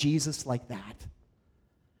arrested by Jesus like that.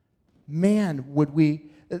 Man,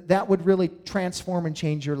 that would really transform and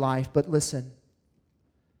change your life. But listen,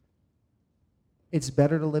 it's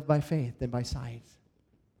better to live by faith than by sight.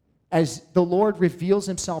 As the Lord reveals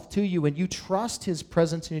Himself to you and you trust His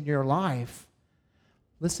presence in your life,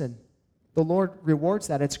 listen, the Lord rewards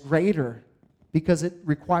that. It's greater because it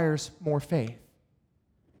requires more faith.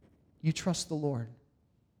 You trust the Lord.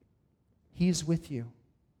 He is with you,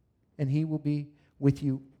 and He will be with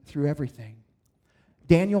you through everything.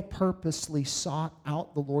 Daniel purposely sought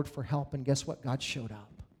out the Lord for help, and guess what? God showed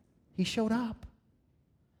up. He showed up.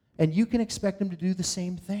 And you can expect Him to do the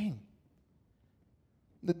same thing.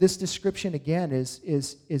 This description, again,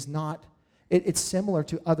 is not, it's similar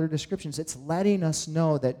to other descriptions. It's letting us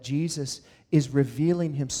know that Jesus is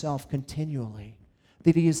revealing Himself continually,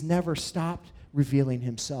 that He has never stopped revealing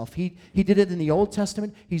Himself. He did it in the Old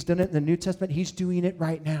Testament. He's done it in the New Testament. He's doing it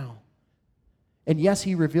right now. And yes,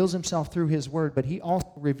 He reveals Himself through His Word, but He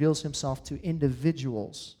also reveals Himself to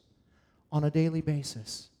individuals on a daily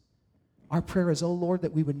basis. Our prayer is, oh Lord,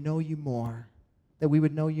 that we would know You more, that we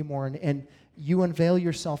would know You more. And you unveil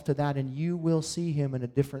yourself to that, and you will see Him in a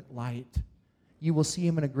different light. You will see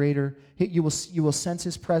Him in a greater, you will sense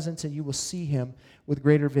His presence, and you will see Him with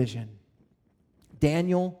greater vision.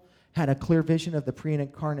 Daniel had a clear vision of the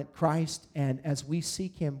pre-incarnate Christ, and as we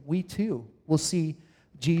seek Him, we too will see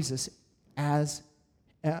Jesus as,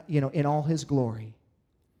 in all His glory.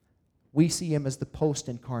 We see Him as the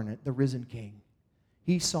post-incarnate, the risen King.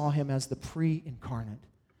 He saw Him as the pre-incarnate,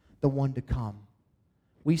 the one to come.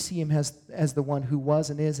 We see Him as the one who was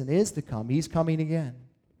and is to come. He's coming again.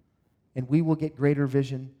 And we will get greater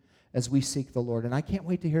vision as we seek the Lord. And I can't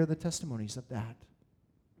wait to hear the testimonies of that,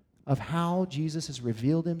 of how Jesus has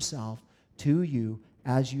revealed Himself to you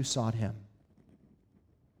as you sought Him.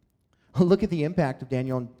 Look at the impact of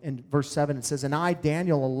Daniel in verse 7. It says, and I,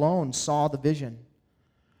 Daniel, alone saw the vision.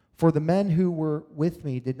 For the men who were with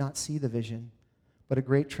me did not see the vision, but a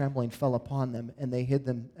great trembling fell upon them, and they hid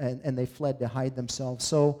them, and they fled to hide themselves.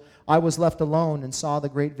 So I was left alone and saw the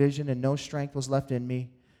great vision, and no strength was left in me.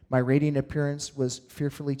 My radiant appearance was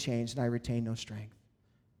fearfully changed, and I retained no strength.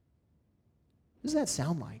 What does that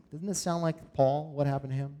sound like? Doesn't it sound like Paul, what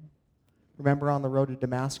happened to him? Remember on the road to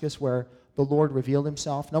Damascus where the Lord revealed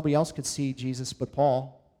Himself? Nobody else could see Jesus but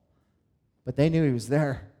Paul. But they knew He was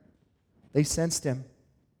there. They sensed Him.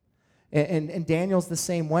 And Daniel's the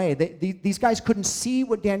same way. These guys couldn't see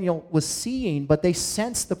what Daniel was seeing, but they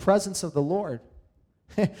sensed the presence of the Lord.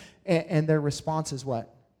 and their response is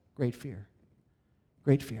what? Great fear.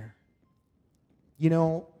 Great fear.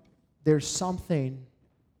 There's something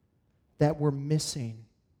that we're missing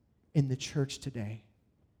in the church today,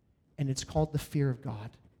 and it's called the fear of God.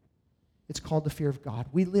 It's called the fear of God.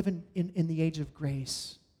 We live in the age of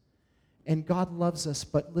grace, and God loves us,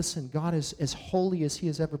 but listen, God is as holy as He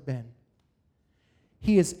has ever been.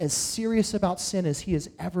 He is as serious about sin as He has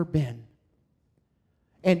ever been.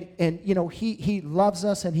 And He loves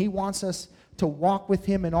us, and He wants us to walk with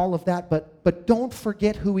Him and all of that, but don't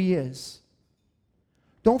forget who He is.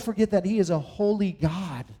 Don't forget that He is a holy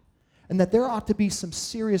God, and that there ought to be some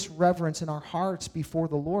serious reverence in our hearts before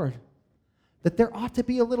the Lord. That there ought to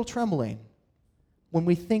be a little trembling when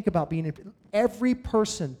we think about being... Every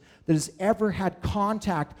person that has ever had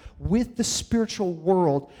contact with the spiritual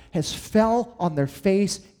world has fell on their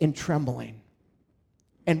face in trembling.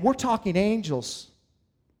 And we're talking angels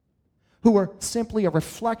who are simply a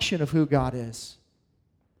reflection of who God is.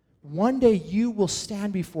 One day you will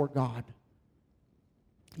stand before God.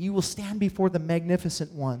 You will stand before the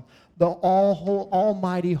magnificent one, the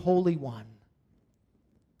almighty holy one.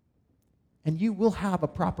 And you will have a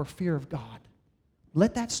proper fear of God.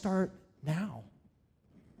 Let that start now.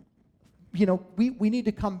 You know, we need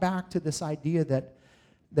to come back to this idea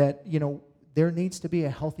that you know, there needs to be a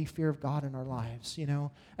healthy fear of God in our lives. You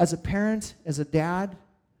know, as a parent, as a dad,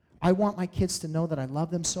 I want my kids to know that I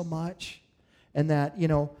love them so much, and that, you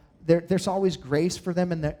know, there's always grace for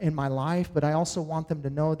them in my life, but I also want them to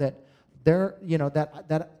know that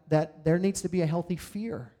that there needs to be a healthy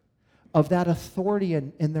fear of that authority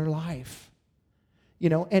in their life. You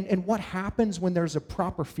know, and what happens when there's a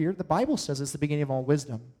proper fear? The Bible says it's the beginning of all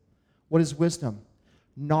wisdom. What is wisdom?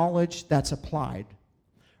 Knowledge that's applied,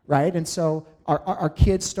 right? And so our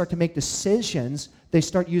kids start to make decisions. They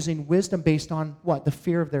start using wisdom based on what? The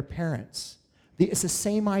fear of their parents. It's the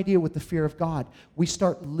same idea with the fear of God. We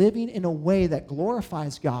start living in a way that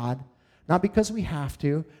glorifies God, not because we have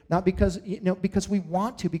to, not because, because we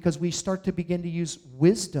want to, because we start to begin to use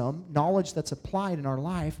wisdom, knowledge that's applied in our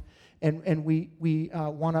life, and we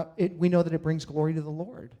know that it brings glory to the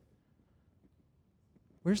Lord.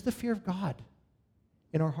 Where's the fear of God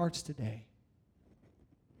in our hearts today?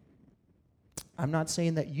 I'm not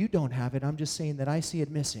saying that you don't have it. I'm just saying that I see it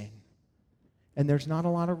missing. And there's not a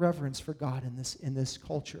lot of reverence for God in this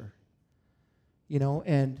culture. You know,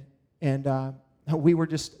 and we were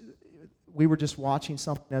just watching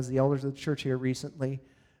something as the elders of the church here recently.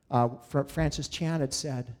 Francis Chan had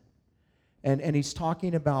said, and he's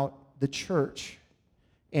talking about the church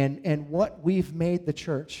and what we've made the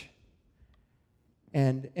church.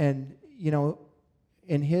 And you know,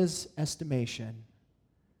 in his estimation,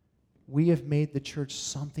 we have made the church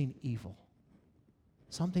something evil.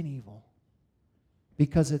 Something evil.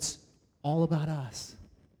 Because it's all about us,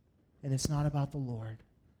 and it's not about the Lord.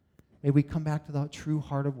 May we come back to the true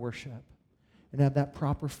heart of worship and have that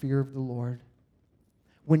proper fear of the Lord.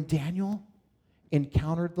 When Daniel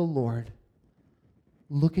encountered the Lord,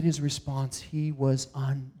 look at his response. He was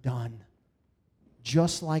undone.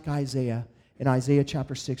 Just like Isaiah in Isaiah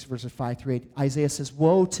chapter 6, verses 5 through 8. Isaiah says,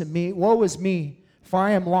 "Woe to me, woe is me, for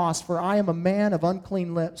I am lost, for I am a man of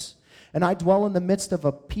unclean lips. And I dwell in the midst of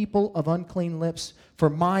a people of unclean lips, for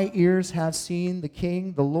my ears have seen the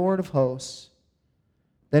King, the Lord of hosts."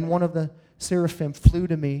 Then one of the seraphim flew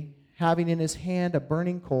to me, having in his hand a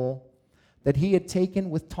burning coal that he had taken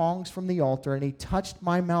with tongs from the altar, and he touched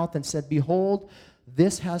my mouth and said, "Behold,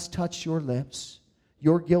 this has touched your lips.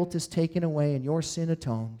 Your guilt is taken away, and your sin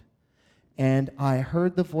atoned." And I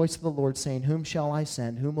heard the voice of the Lord saying, "Whom shall I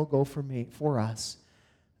send? Whom will go for us?"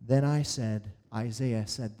 Then I said, Isaiah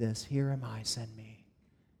said this, "Here am I, send me.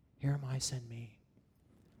 Here am I, send me."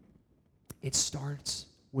 It starts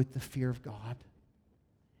with the fear of God,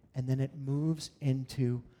 and then it moves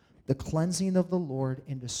into the cleansing of the Lord,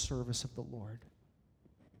 into service of the Lord.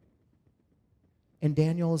 And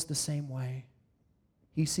Daniel is the same way.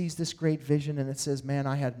 He sees this great vision, and it says, "Man,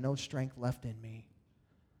 I had no strength left in me.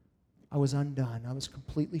 I was undone. I was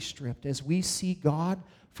completely stripped." As we see God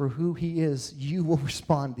for who he is, you will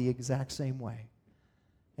respond the exact same way.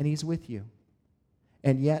 And he's with you.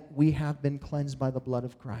 And yet we have been cleansed by the blood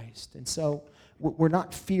of Christ. And so we're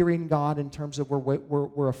not fearing God in terms of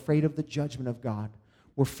we're afraid of the judgment of God.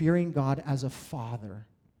 We're fearing God as a father,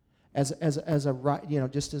 as a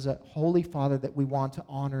just as a holy father that we want to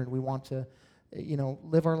honor and we want to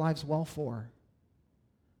live our lives well for.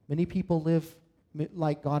 Many people live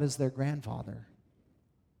like God is their grandfather.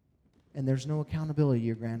 And there's no accountability to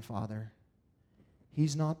your grandfather.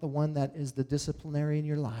 He's not the one that is the disciplinary in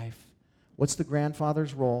your life. What's the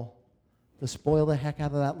grandfather's role? To spoil the heck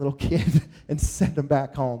out of that little kid and send him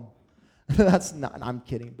back home. That's not, I'm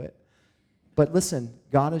kidding, but listen,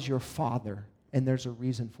 God is your father, and there's a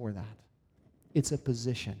reason for that. It's a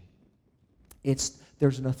position.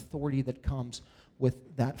 There's an authority that comes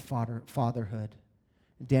with that fatherhood.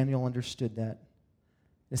 Daniel understood that.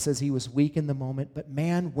 It says he was weak in the moment, but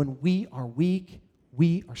man, when we are weak,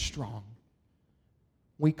 we are strong.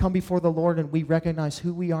 We come before the Lord and we recognize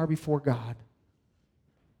who we are before God.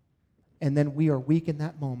 And then we are weak in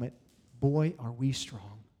that moment. Boy, are we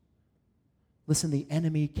strong. Listen, the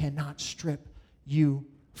enemy cannot strip you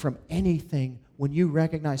from anything when you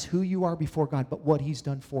recognize who you are before God, but what he's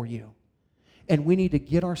done for you. And we need to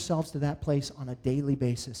get ourselves to that place on a daily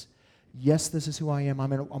basis. Yes, this is who I am.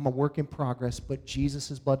 I'm a work in progress, but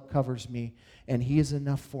Jesus' blood covers me, and he is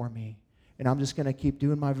enough for me. And I'm just going to keep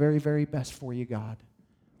doing my very, very best for you, God,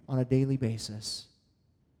 on a daily basis.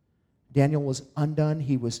 Daniel was undone.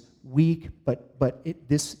 He was weak, but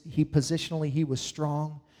positionally he was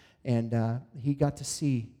strong, and he got to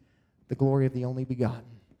see the glory of the only begotten.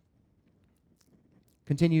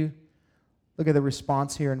 Continue. Look at the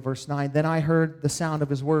response here in verse 9. Then I heard the sound of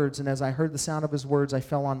his words, and as I heard the sound of his words, I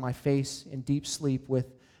fell on my face in deep sleep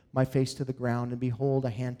with my face to the ground, and behold, a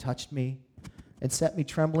hand touched me and set me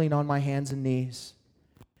trembling on my hands and knees.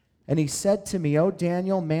 And he said to me, O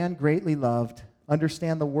Daniel, man greatly loved,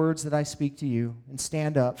 understand the words that I speak to you, and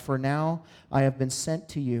stand up, for now I have been sent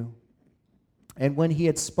to you. And when he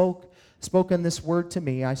had spoken this word to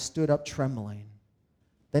me, I stood up trembling.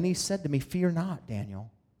 Then he said to me, fear not,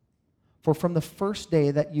 Daniel, for from the first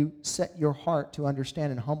day that you set your heart to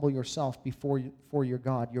understand and humble yourself before your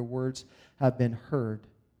God, your words have been heard.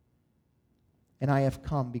 And I have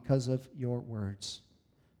come because of your words.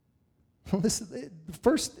 Listen,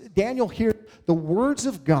 first, Daniel hears the words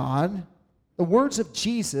of God, the words of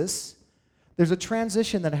Jesus. There's a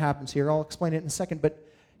transition that happens here. I'll explain it in a second. But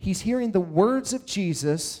he's hearing the words of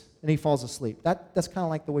Jesus, and he falls asleep. That's kind of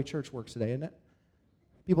like the way church works today, isn't it?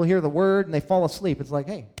 People hear the word, and they fall asleep. It's like,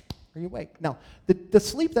 hey, are you awake? Now, the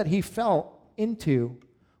sleep that he fell into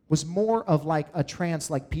was more of like a trance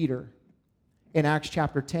like Peter in Acts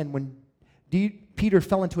chapter 10 when Peter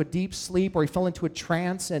fell into a deep sleep, or he fell into a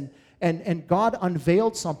trance, and God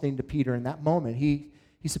unveiled something to Peter in that moment. He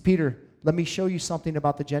said, Peter, let me show you something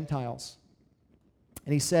about the Gentiles.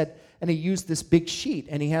 And he said, and he used this big sheet,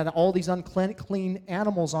 and he had all these unclean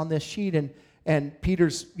animals on this sheet, and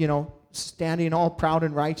Peter's, standing all proud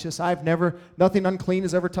and righteous. Nothing unclean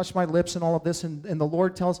has ever touched my lips and all of this. And the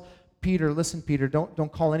Lord tells Peter, listen, Peter,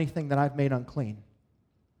 don't call anything that I've made unclean.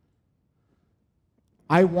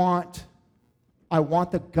 I want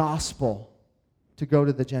the gospel to go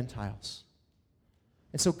to the Gentiles.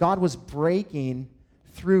 And so God was breaking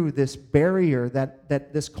through this barrier,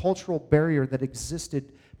 that this cultural barrier that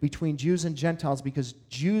existed between Jews and Gentiles, because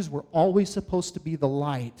Jews were always supposed to be the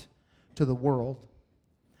light to the world.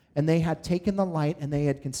 And they had taken the light and they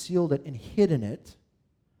had concealed it and hidden it,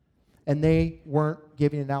 and they weren't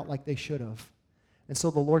giving it out like they should have. And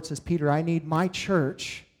so the Lord says, Peter, I need my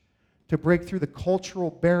church to break through the cultural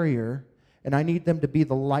barrier, and I need them to be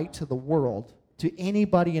the light to the world, to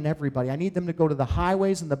anybody and everybody. I need them to go to the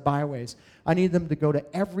highways and the byways. I need them to go to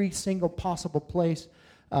every single possible place,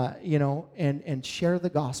 and share the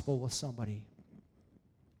gospel with somebody.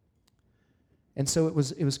 And so it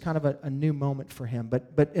was kind of a new moment for him.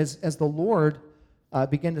 But as the Lord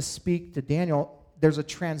began to speak to Daniel, there's a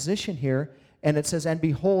transition here, and it says, and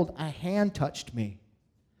behold, a hand touched me.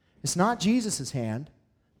 It's not Jesus' hand.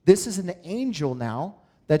 This is an angel now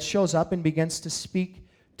that shows up and begins to speak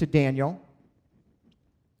to Daniel.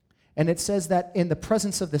 And it says that in the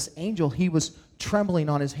presence of this angel, he was trembling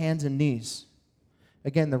on his hands and knees.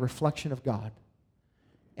 Again, the reflection of God.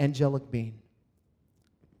 Angelic being.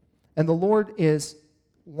 And the Lord is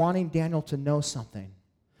wanting Daniel to know something.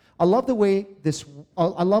 I love the way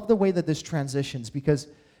that this transitions, because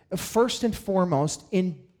first and foremost,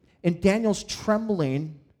 in Daniel's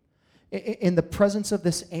trembling in the presence of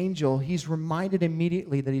this angel, he's reminded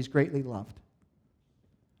immediately that he's greatly loved.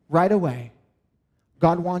 Right away,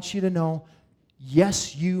 God wants you to know,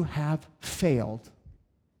 yes, you have failed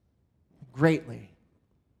greatly,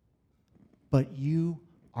 but you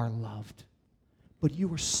are loved. But you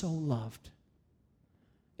were so loved.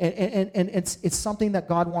 And it's something that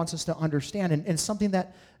God wants us to understand, and something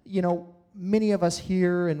that, many of us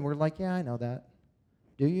hear and we're like, yeah, I know that.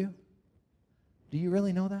 Do you? Do you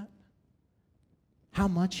really know that? How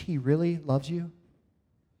much he really loves you?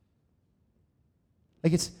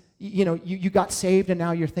 Like it's, you got saved and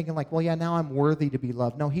now you're thinking like, well, yeah, now I'm worthy to be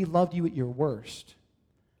loved. No, he loved you at your worst.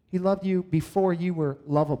 He loved you before you were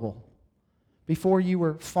lovable, before you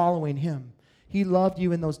were following him. He loved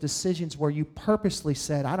you in those decisions where you purposely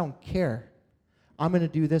said, I don't care. I'm going to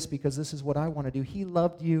do this because this is what I want to do. He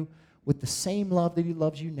loved you with the same love that he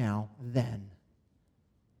loves you now then.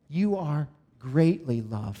 You are greatly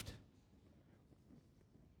loved.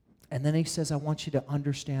 And then he says, I want you to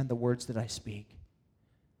understand the words that I speak.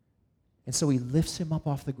 And so he lifts him up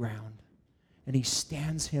off the ground, and he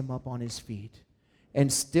stands him up on his feet.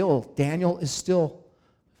 And still, Daniel is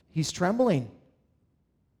he's trembling.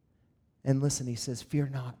 And listen, he says, fear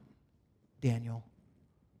not, Daniel.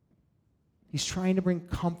 He's trying to bring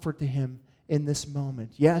comfort to him in this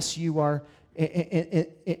moment. Yes, you are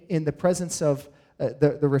in the presence of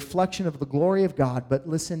the reflection of the glory of God, but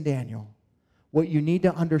listen, Daniel, What you need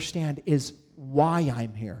to understand is why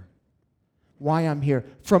I'm here. Why I'm here.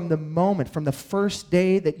 From the first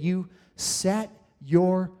day that you set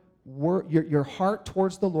your heart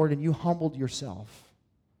towards the Lord and you humbled yourself,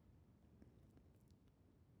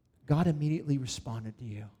 God immediately responded to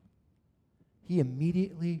you. He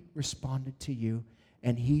immediately responded to you,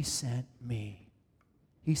 and He sent me.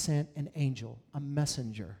 He sent an angel, a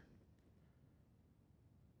messenger.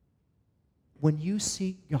 When you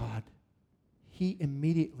seek God, He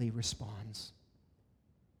immediately responds.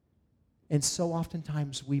 And so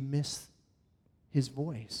oftentimes we miss His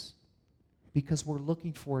voice because we're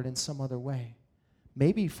looking for it in some other way.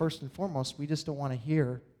 Maybe first and foremost, we just don't want to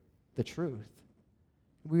hear the truth.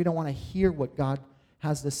 We don't want to hear what God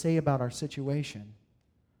has to say about our situation.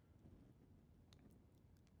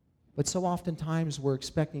 But so oftentimes we're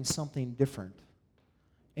expecting something different.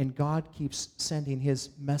 And God keeps sending His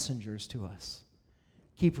messengers to us.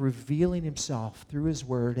 Keep revealing Himself through His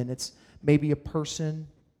Word. And it's maybe a person,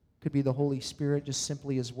 could be the Holy Spirit, just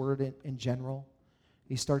simply His Word in general.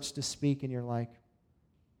 He starts to speak and you're like,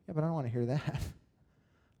 yeah, but I don't want to hear that.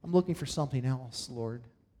 I'm looking for something else, Lord.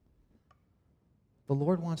 The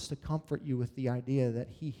Lord wants to comfort you with the idea that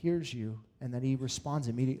He hears you and that He responds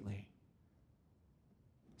immediately.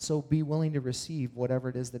 So be willing to receive whatever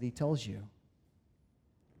it is that He tells you.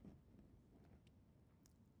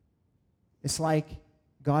 It's like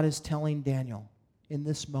God is telling Daniel in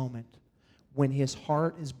this moment when his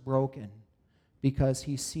heart is broken because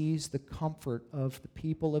he sees the comfort of the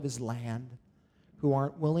people of his land who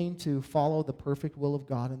aren't willing to follow the perfect will of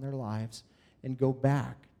God in their lives and go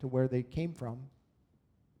back to where they came from.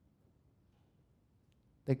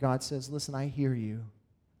 That God says, listen, I hear you.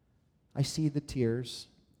 I see the tears.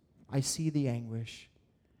 I see the anguish.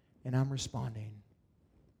 And I'm responding.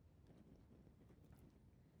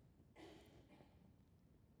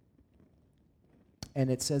 And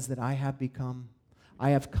it says that I have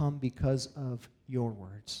come because of your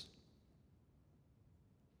words.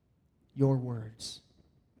 Your words.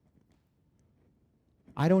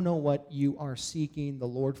 I don't know what you are seeking the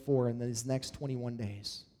Lord for in these next 21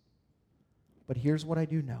 days. But here's what I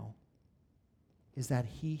do know, is that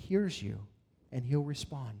He hears you and He'll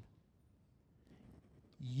respond.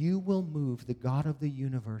 You will move the God of the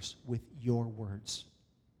universe with your words.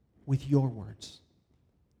 With your words.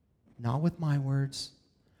 Not with my words,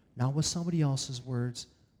 not with somebody else's words,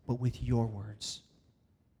 but with your words.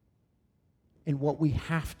 And what we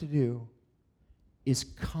have to do is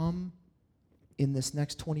come in this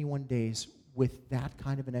next 21 days with that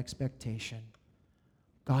kind of an expectation.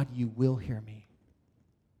 God, you will hear me.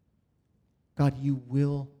 God, you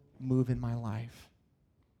will move in my life.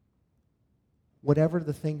 Whatever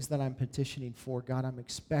the things that I'm petitioning for, God, I'm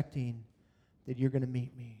expecting that you're going to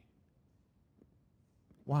meet me.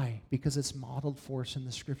 Why? Because it's modeled for us in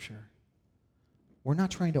the Scripture. We're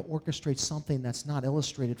not trying to orchestrate something that's not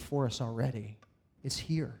illustrated for us already. It's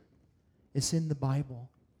here. It's in the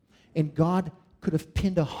Bible. And God could have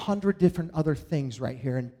pinned 100 different other things right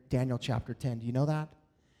here in Daniel chapter 10. Do you know that?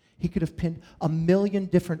 He could have pinned 1,000,000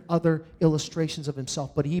 different other illustrations of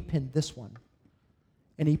Himself, but He pinned this one.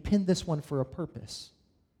 And He pinned this one for a purpose.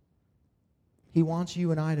 He wants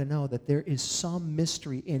you and I to know that there is some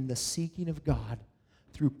mystery in the seeking of God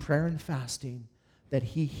through prayer and fasting, that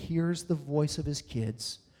He hears the voice of His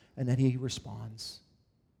kids and that He responds.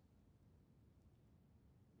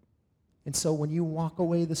 And so when you walk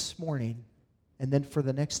away this morning, and then for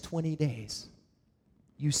the next 20 days,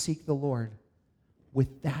 you seek the Lord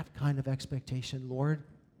with that kind of expectation. Lord,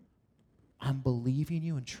 I'm believing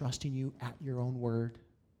you and trusting you at your own word.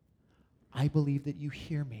 I believe that you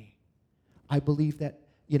hear me. I believe that,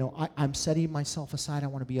 I'm setting myself aside. I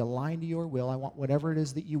want to be aligned to your will. I want whatever it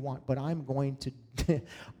is that you want, but I am going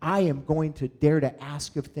to dare to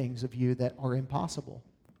ask of things of you that are impossible.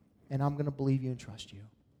 And I'm going to believe you and trust you.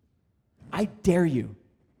 I dare you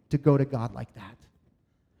to go to God like that.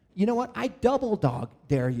 You know what? I double dog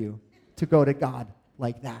dare you to go to God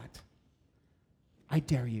like that. I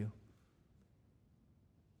dare you.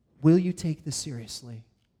 Will you take this seriously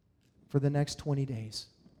for the next 20 days?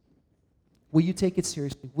 Will you take it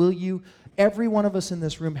seriously? Will you? Every one of us in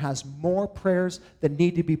this room has more prayers that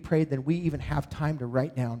need to be prayed than we even have time to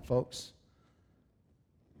write down, folks.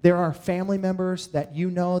 There are family members that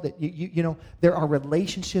that there are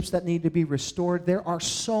relationships that need to be restored. There are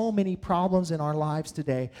so many problems in our lives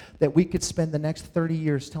today that we could spend the next 30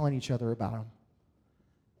 years telling each other about them.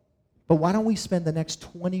 But why don't we spend the next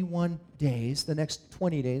 21 days, the next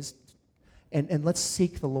 20 days, and let's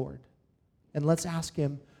seek the Lord. And let's ask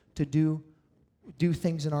Him to do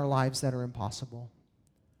things in our lives that are impossible.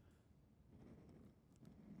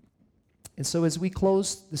 And so as we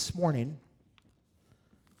close this morning,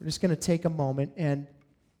 we're just going to take a moment, and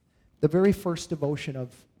the very first devotion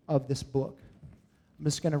of this book, I'm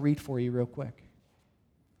just going to read for you real quick.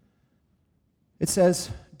 It says,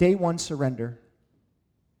 Day 1, Surrender.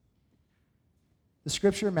 The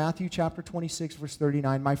scripture, Matthew chapter 26, verse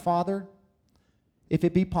 39, My Father, if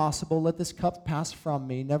it be possible, let this cup pass from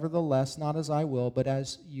me. Nevertheless, not as I will, but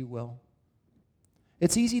as you will.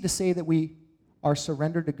 It's easy to say that we are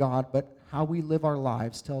surrendered to God, but how we live our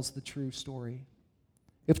lives tells the true story.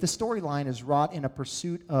 If the storyline is wrought in a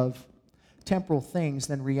pursuit of temporal things,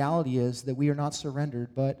 then reality is that we are not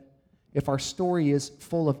surrendered. But if our story is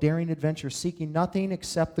full of daring adventure, seeking nothing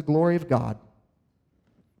except the glory of God,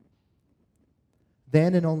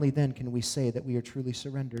 then and only then can we say that we are truly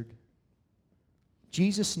surrendered.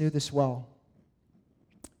 Jesus knew this well.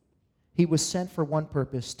 He was sent for one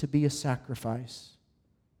purpose, to be a sacrifice.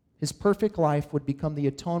 His perfect life would become the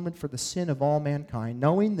atonement for the sin of all mankind.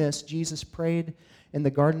 Knowing this, Jesus prayed in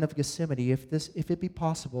the Garden of Gethsemane, if it be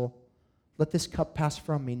possible, let this cup pass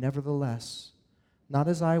from me. Nevertheless, not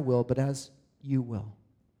as I will, but as you will.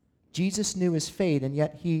 Jesus knew his fate, and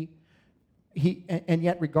yet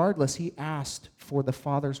regardless, he asked for the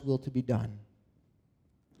Father's will to be done.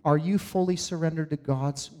 Are you fully surrendered to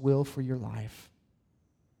God's will for your life?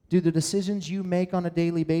 Do the decisions you make on a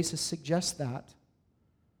daily basis suggest that?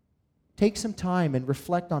 Take some time and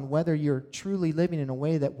reflect on whether you're truly living in a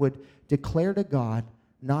way that would declare to God,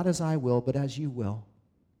 not as I will, but as you will.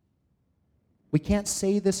 We can't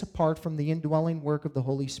say this apart from the indwelling work of the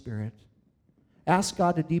Holy Spirit. Ask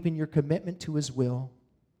God to deepen your commitment to his will.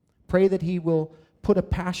 Pray that he will put a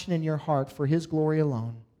passion in your heart for his glory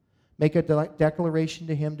alone. Make a declaration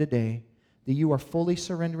to him today that you are fully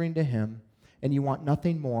surrendering to him and you want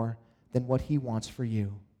nothing more than what he wants for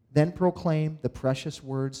you. Then proclaim the precious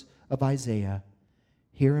words of Isaiah,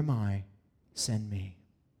 Here am I, send me.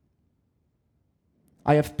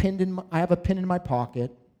 I have a pen in my pocket,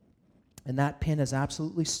 and that pen is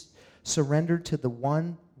absolutely surrendered to the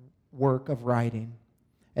one work of writing.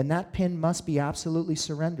 And that pen must be absolutely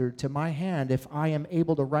surrendered to my hand if I am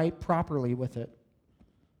able to write properly with it.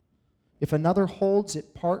 If another holds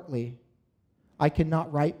it partly, I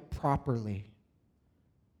cannot write properly.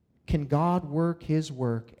 Can God work his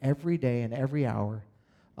work every day and every hour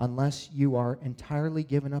unless you are entirely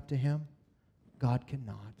given up to him? God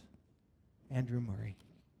cannot. Andrew Murray.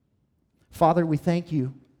 Father, we thank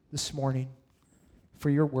you this morning for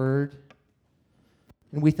your word.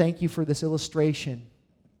 And we thank you for this illustration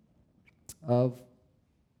of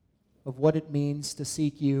what it means to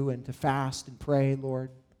seek you and to fast and pray, Lord.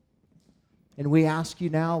 And we ask you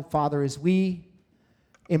now, Father, as we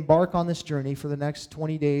embark on this journey for the next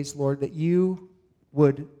 20 days, Lord, that you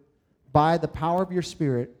would, by the power of your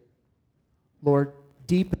Spirit, Lord,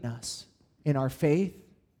 deepen us in our faith,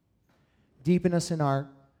 deepen us in our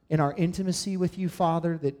intimacy with you,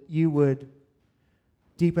 Father, that you would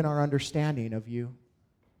deepen our understanding of you.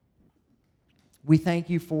 We thank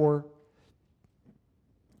you for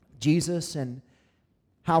Jesus and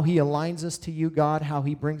how he aligns us to you, God, how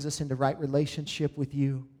he brings us into right relationship with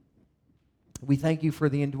you. We thank you for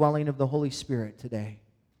the indwelling of the Holy Spirit today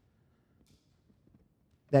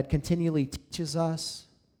that continually teaches us,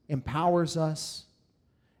 empowers us,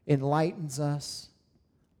 enlightens us,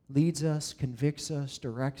 leads us, convicts us,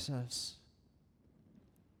 directs us.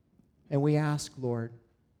 And we ask, Lord,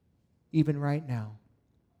 even right now,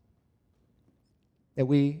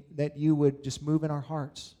 that you would just move in our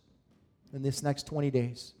hearts in this next 20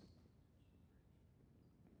 days.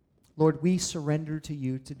 Lord, we surrender to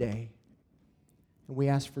you today, and we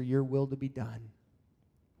ask for your will to be done.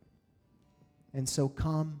 And so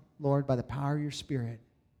come, Lord, by the power of your Spirit,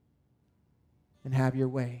 and have your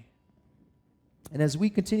way. And as we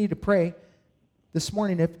continue to pray this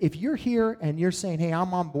morning, if you're here and you're saying, hey,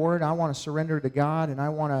 I'm on board, I want to surrender to God, and I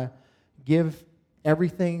want to give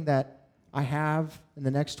everything that I have in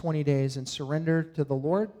the next 20 days and surrender to the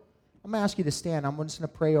Lord, I'm going to ask you to stand. I'm just going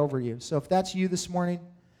to pray over you. So if that's you this morning,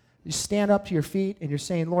 you stand up to your feet and you're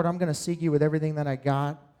saying, Lord, I'm going to seek you with everything that I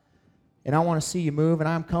got, and I want to see you move, and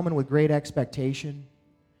I'm coming with great expectation,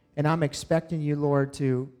 and I'm expecting you, Lord,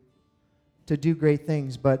 to do great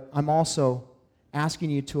things, but I'm also asking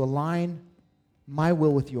you to align my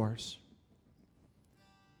will with yours.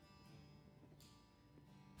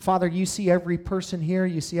 Father, you see every person here.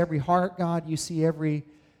 You see every heart, God. You see every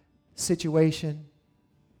situation.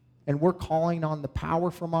 And we're calling on the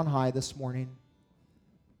power from on high this morning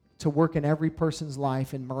to work in every person's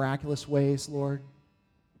life in miraculous ways, Lord.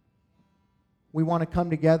 We want to come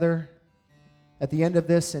together at the end of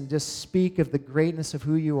this and just speak of the greatness of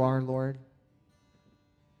who you are, Lord.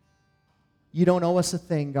 You don't owe us a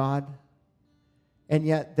thing, God. And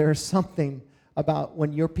yet there's something about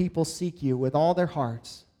when your people seek you with all their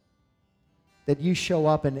hearts, that you show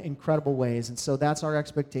up in incredible ways. And so that's our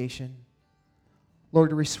expectation.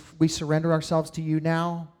 Lord, we surrender ourselves to you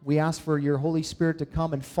now. We ask for your Holy Spirit to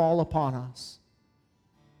come and fall upon us.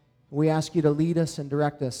 We ask you to lead us and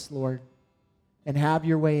direct us, Lord, and have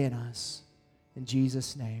your way in us. In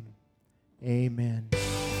Jesus' name, amen.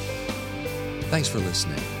 Thanks for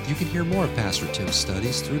listening. You can hear more of Pastor Tim's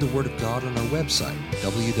studies through the Word of God on our website,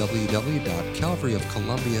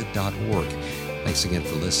 www.calvaryofcolumbia.org. Thanks again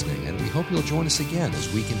for listening, and we hope you'll join us again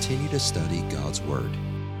as we continue to study God's Word.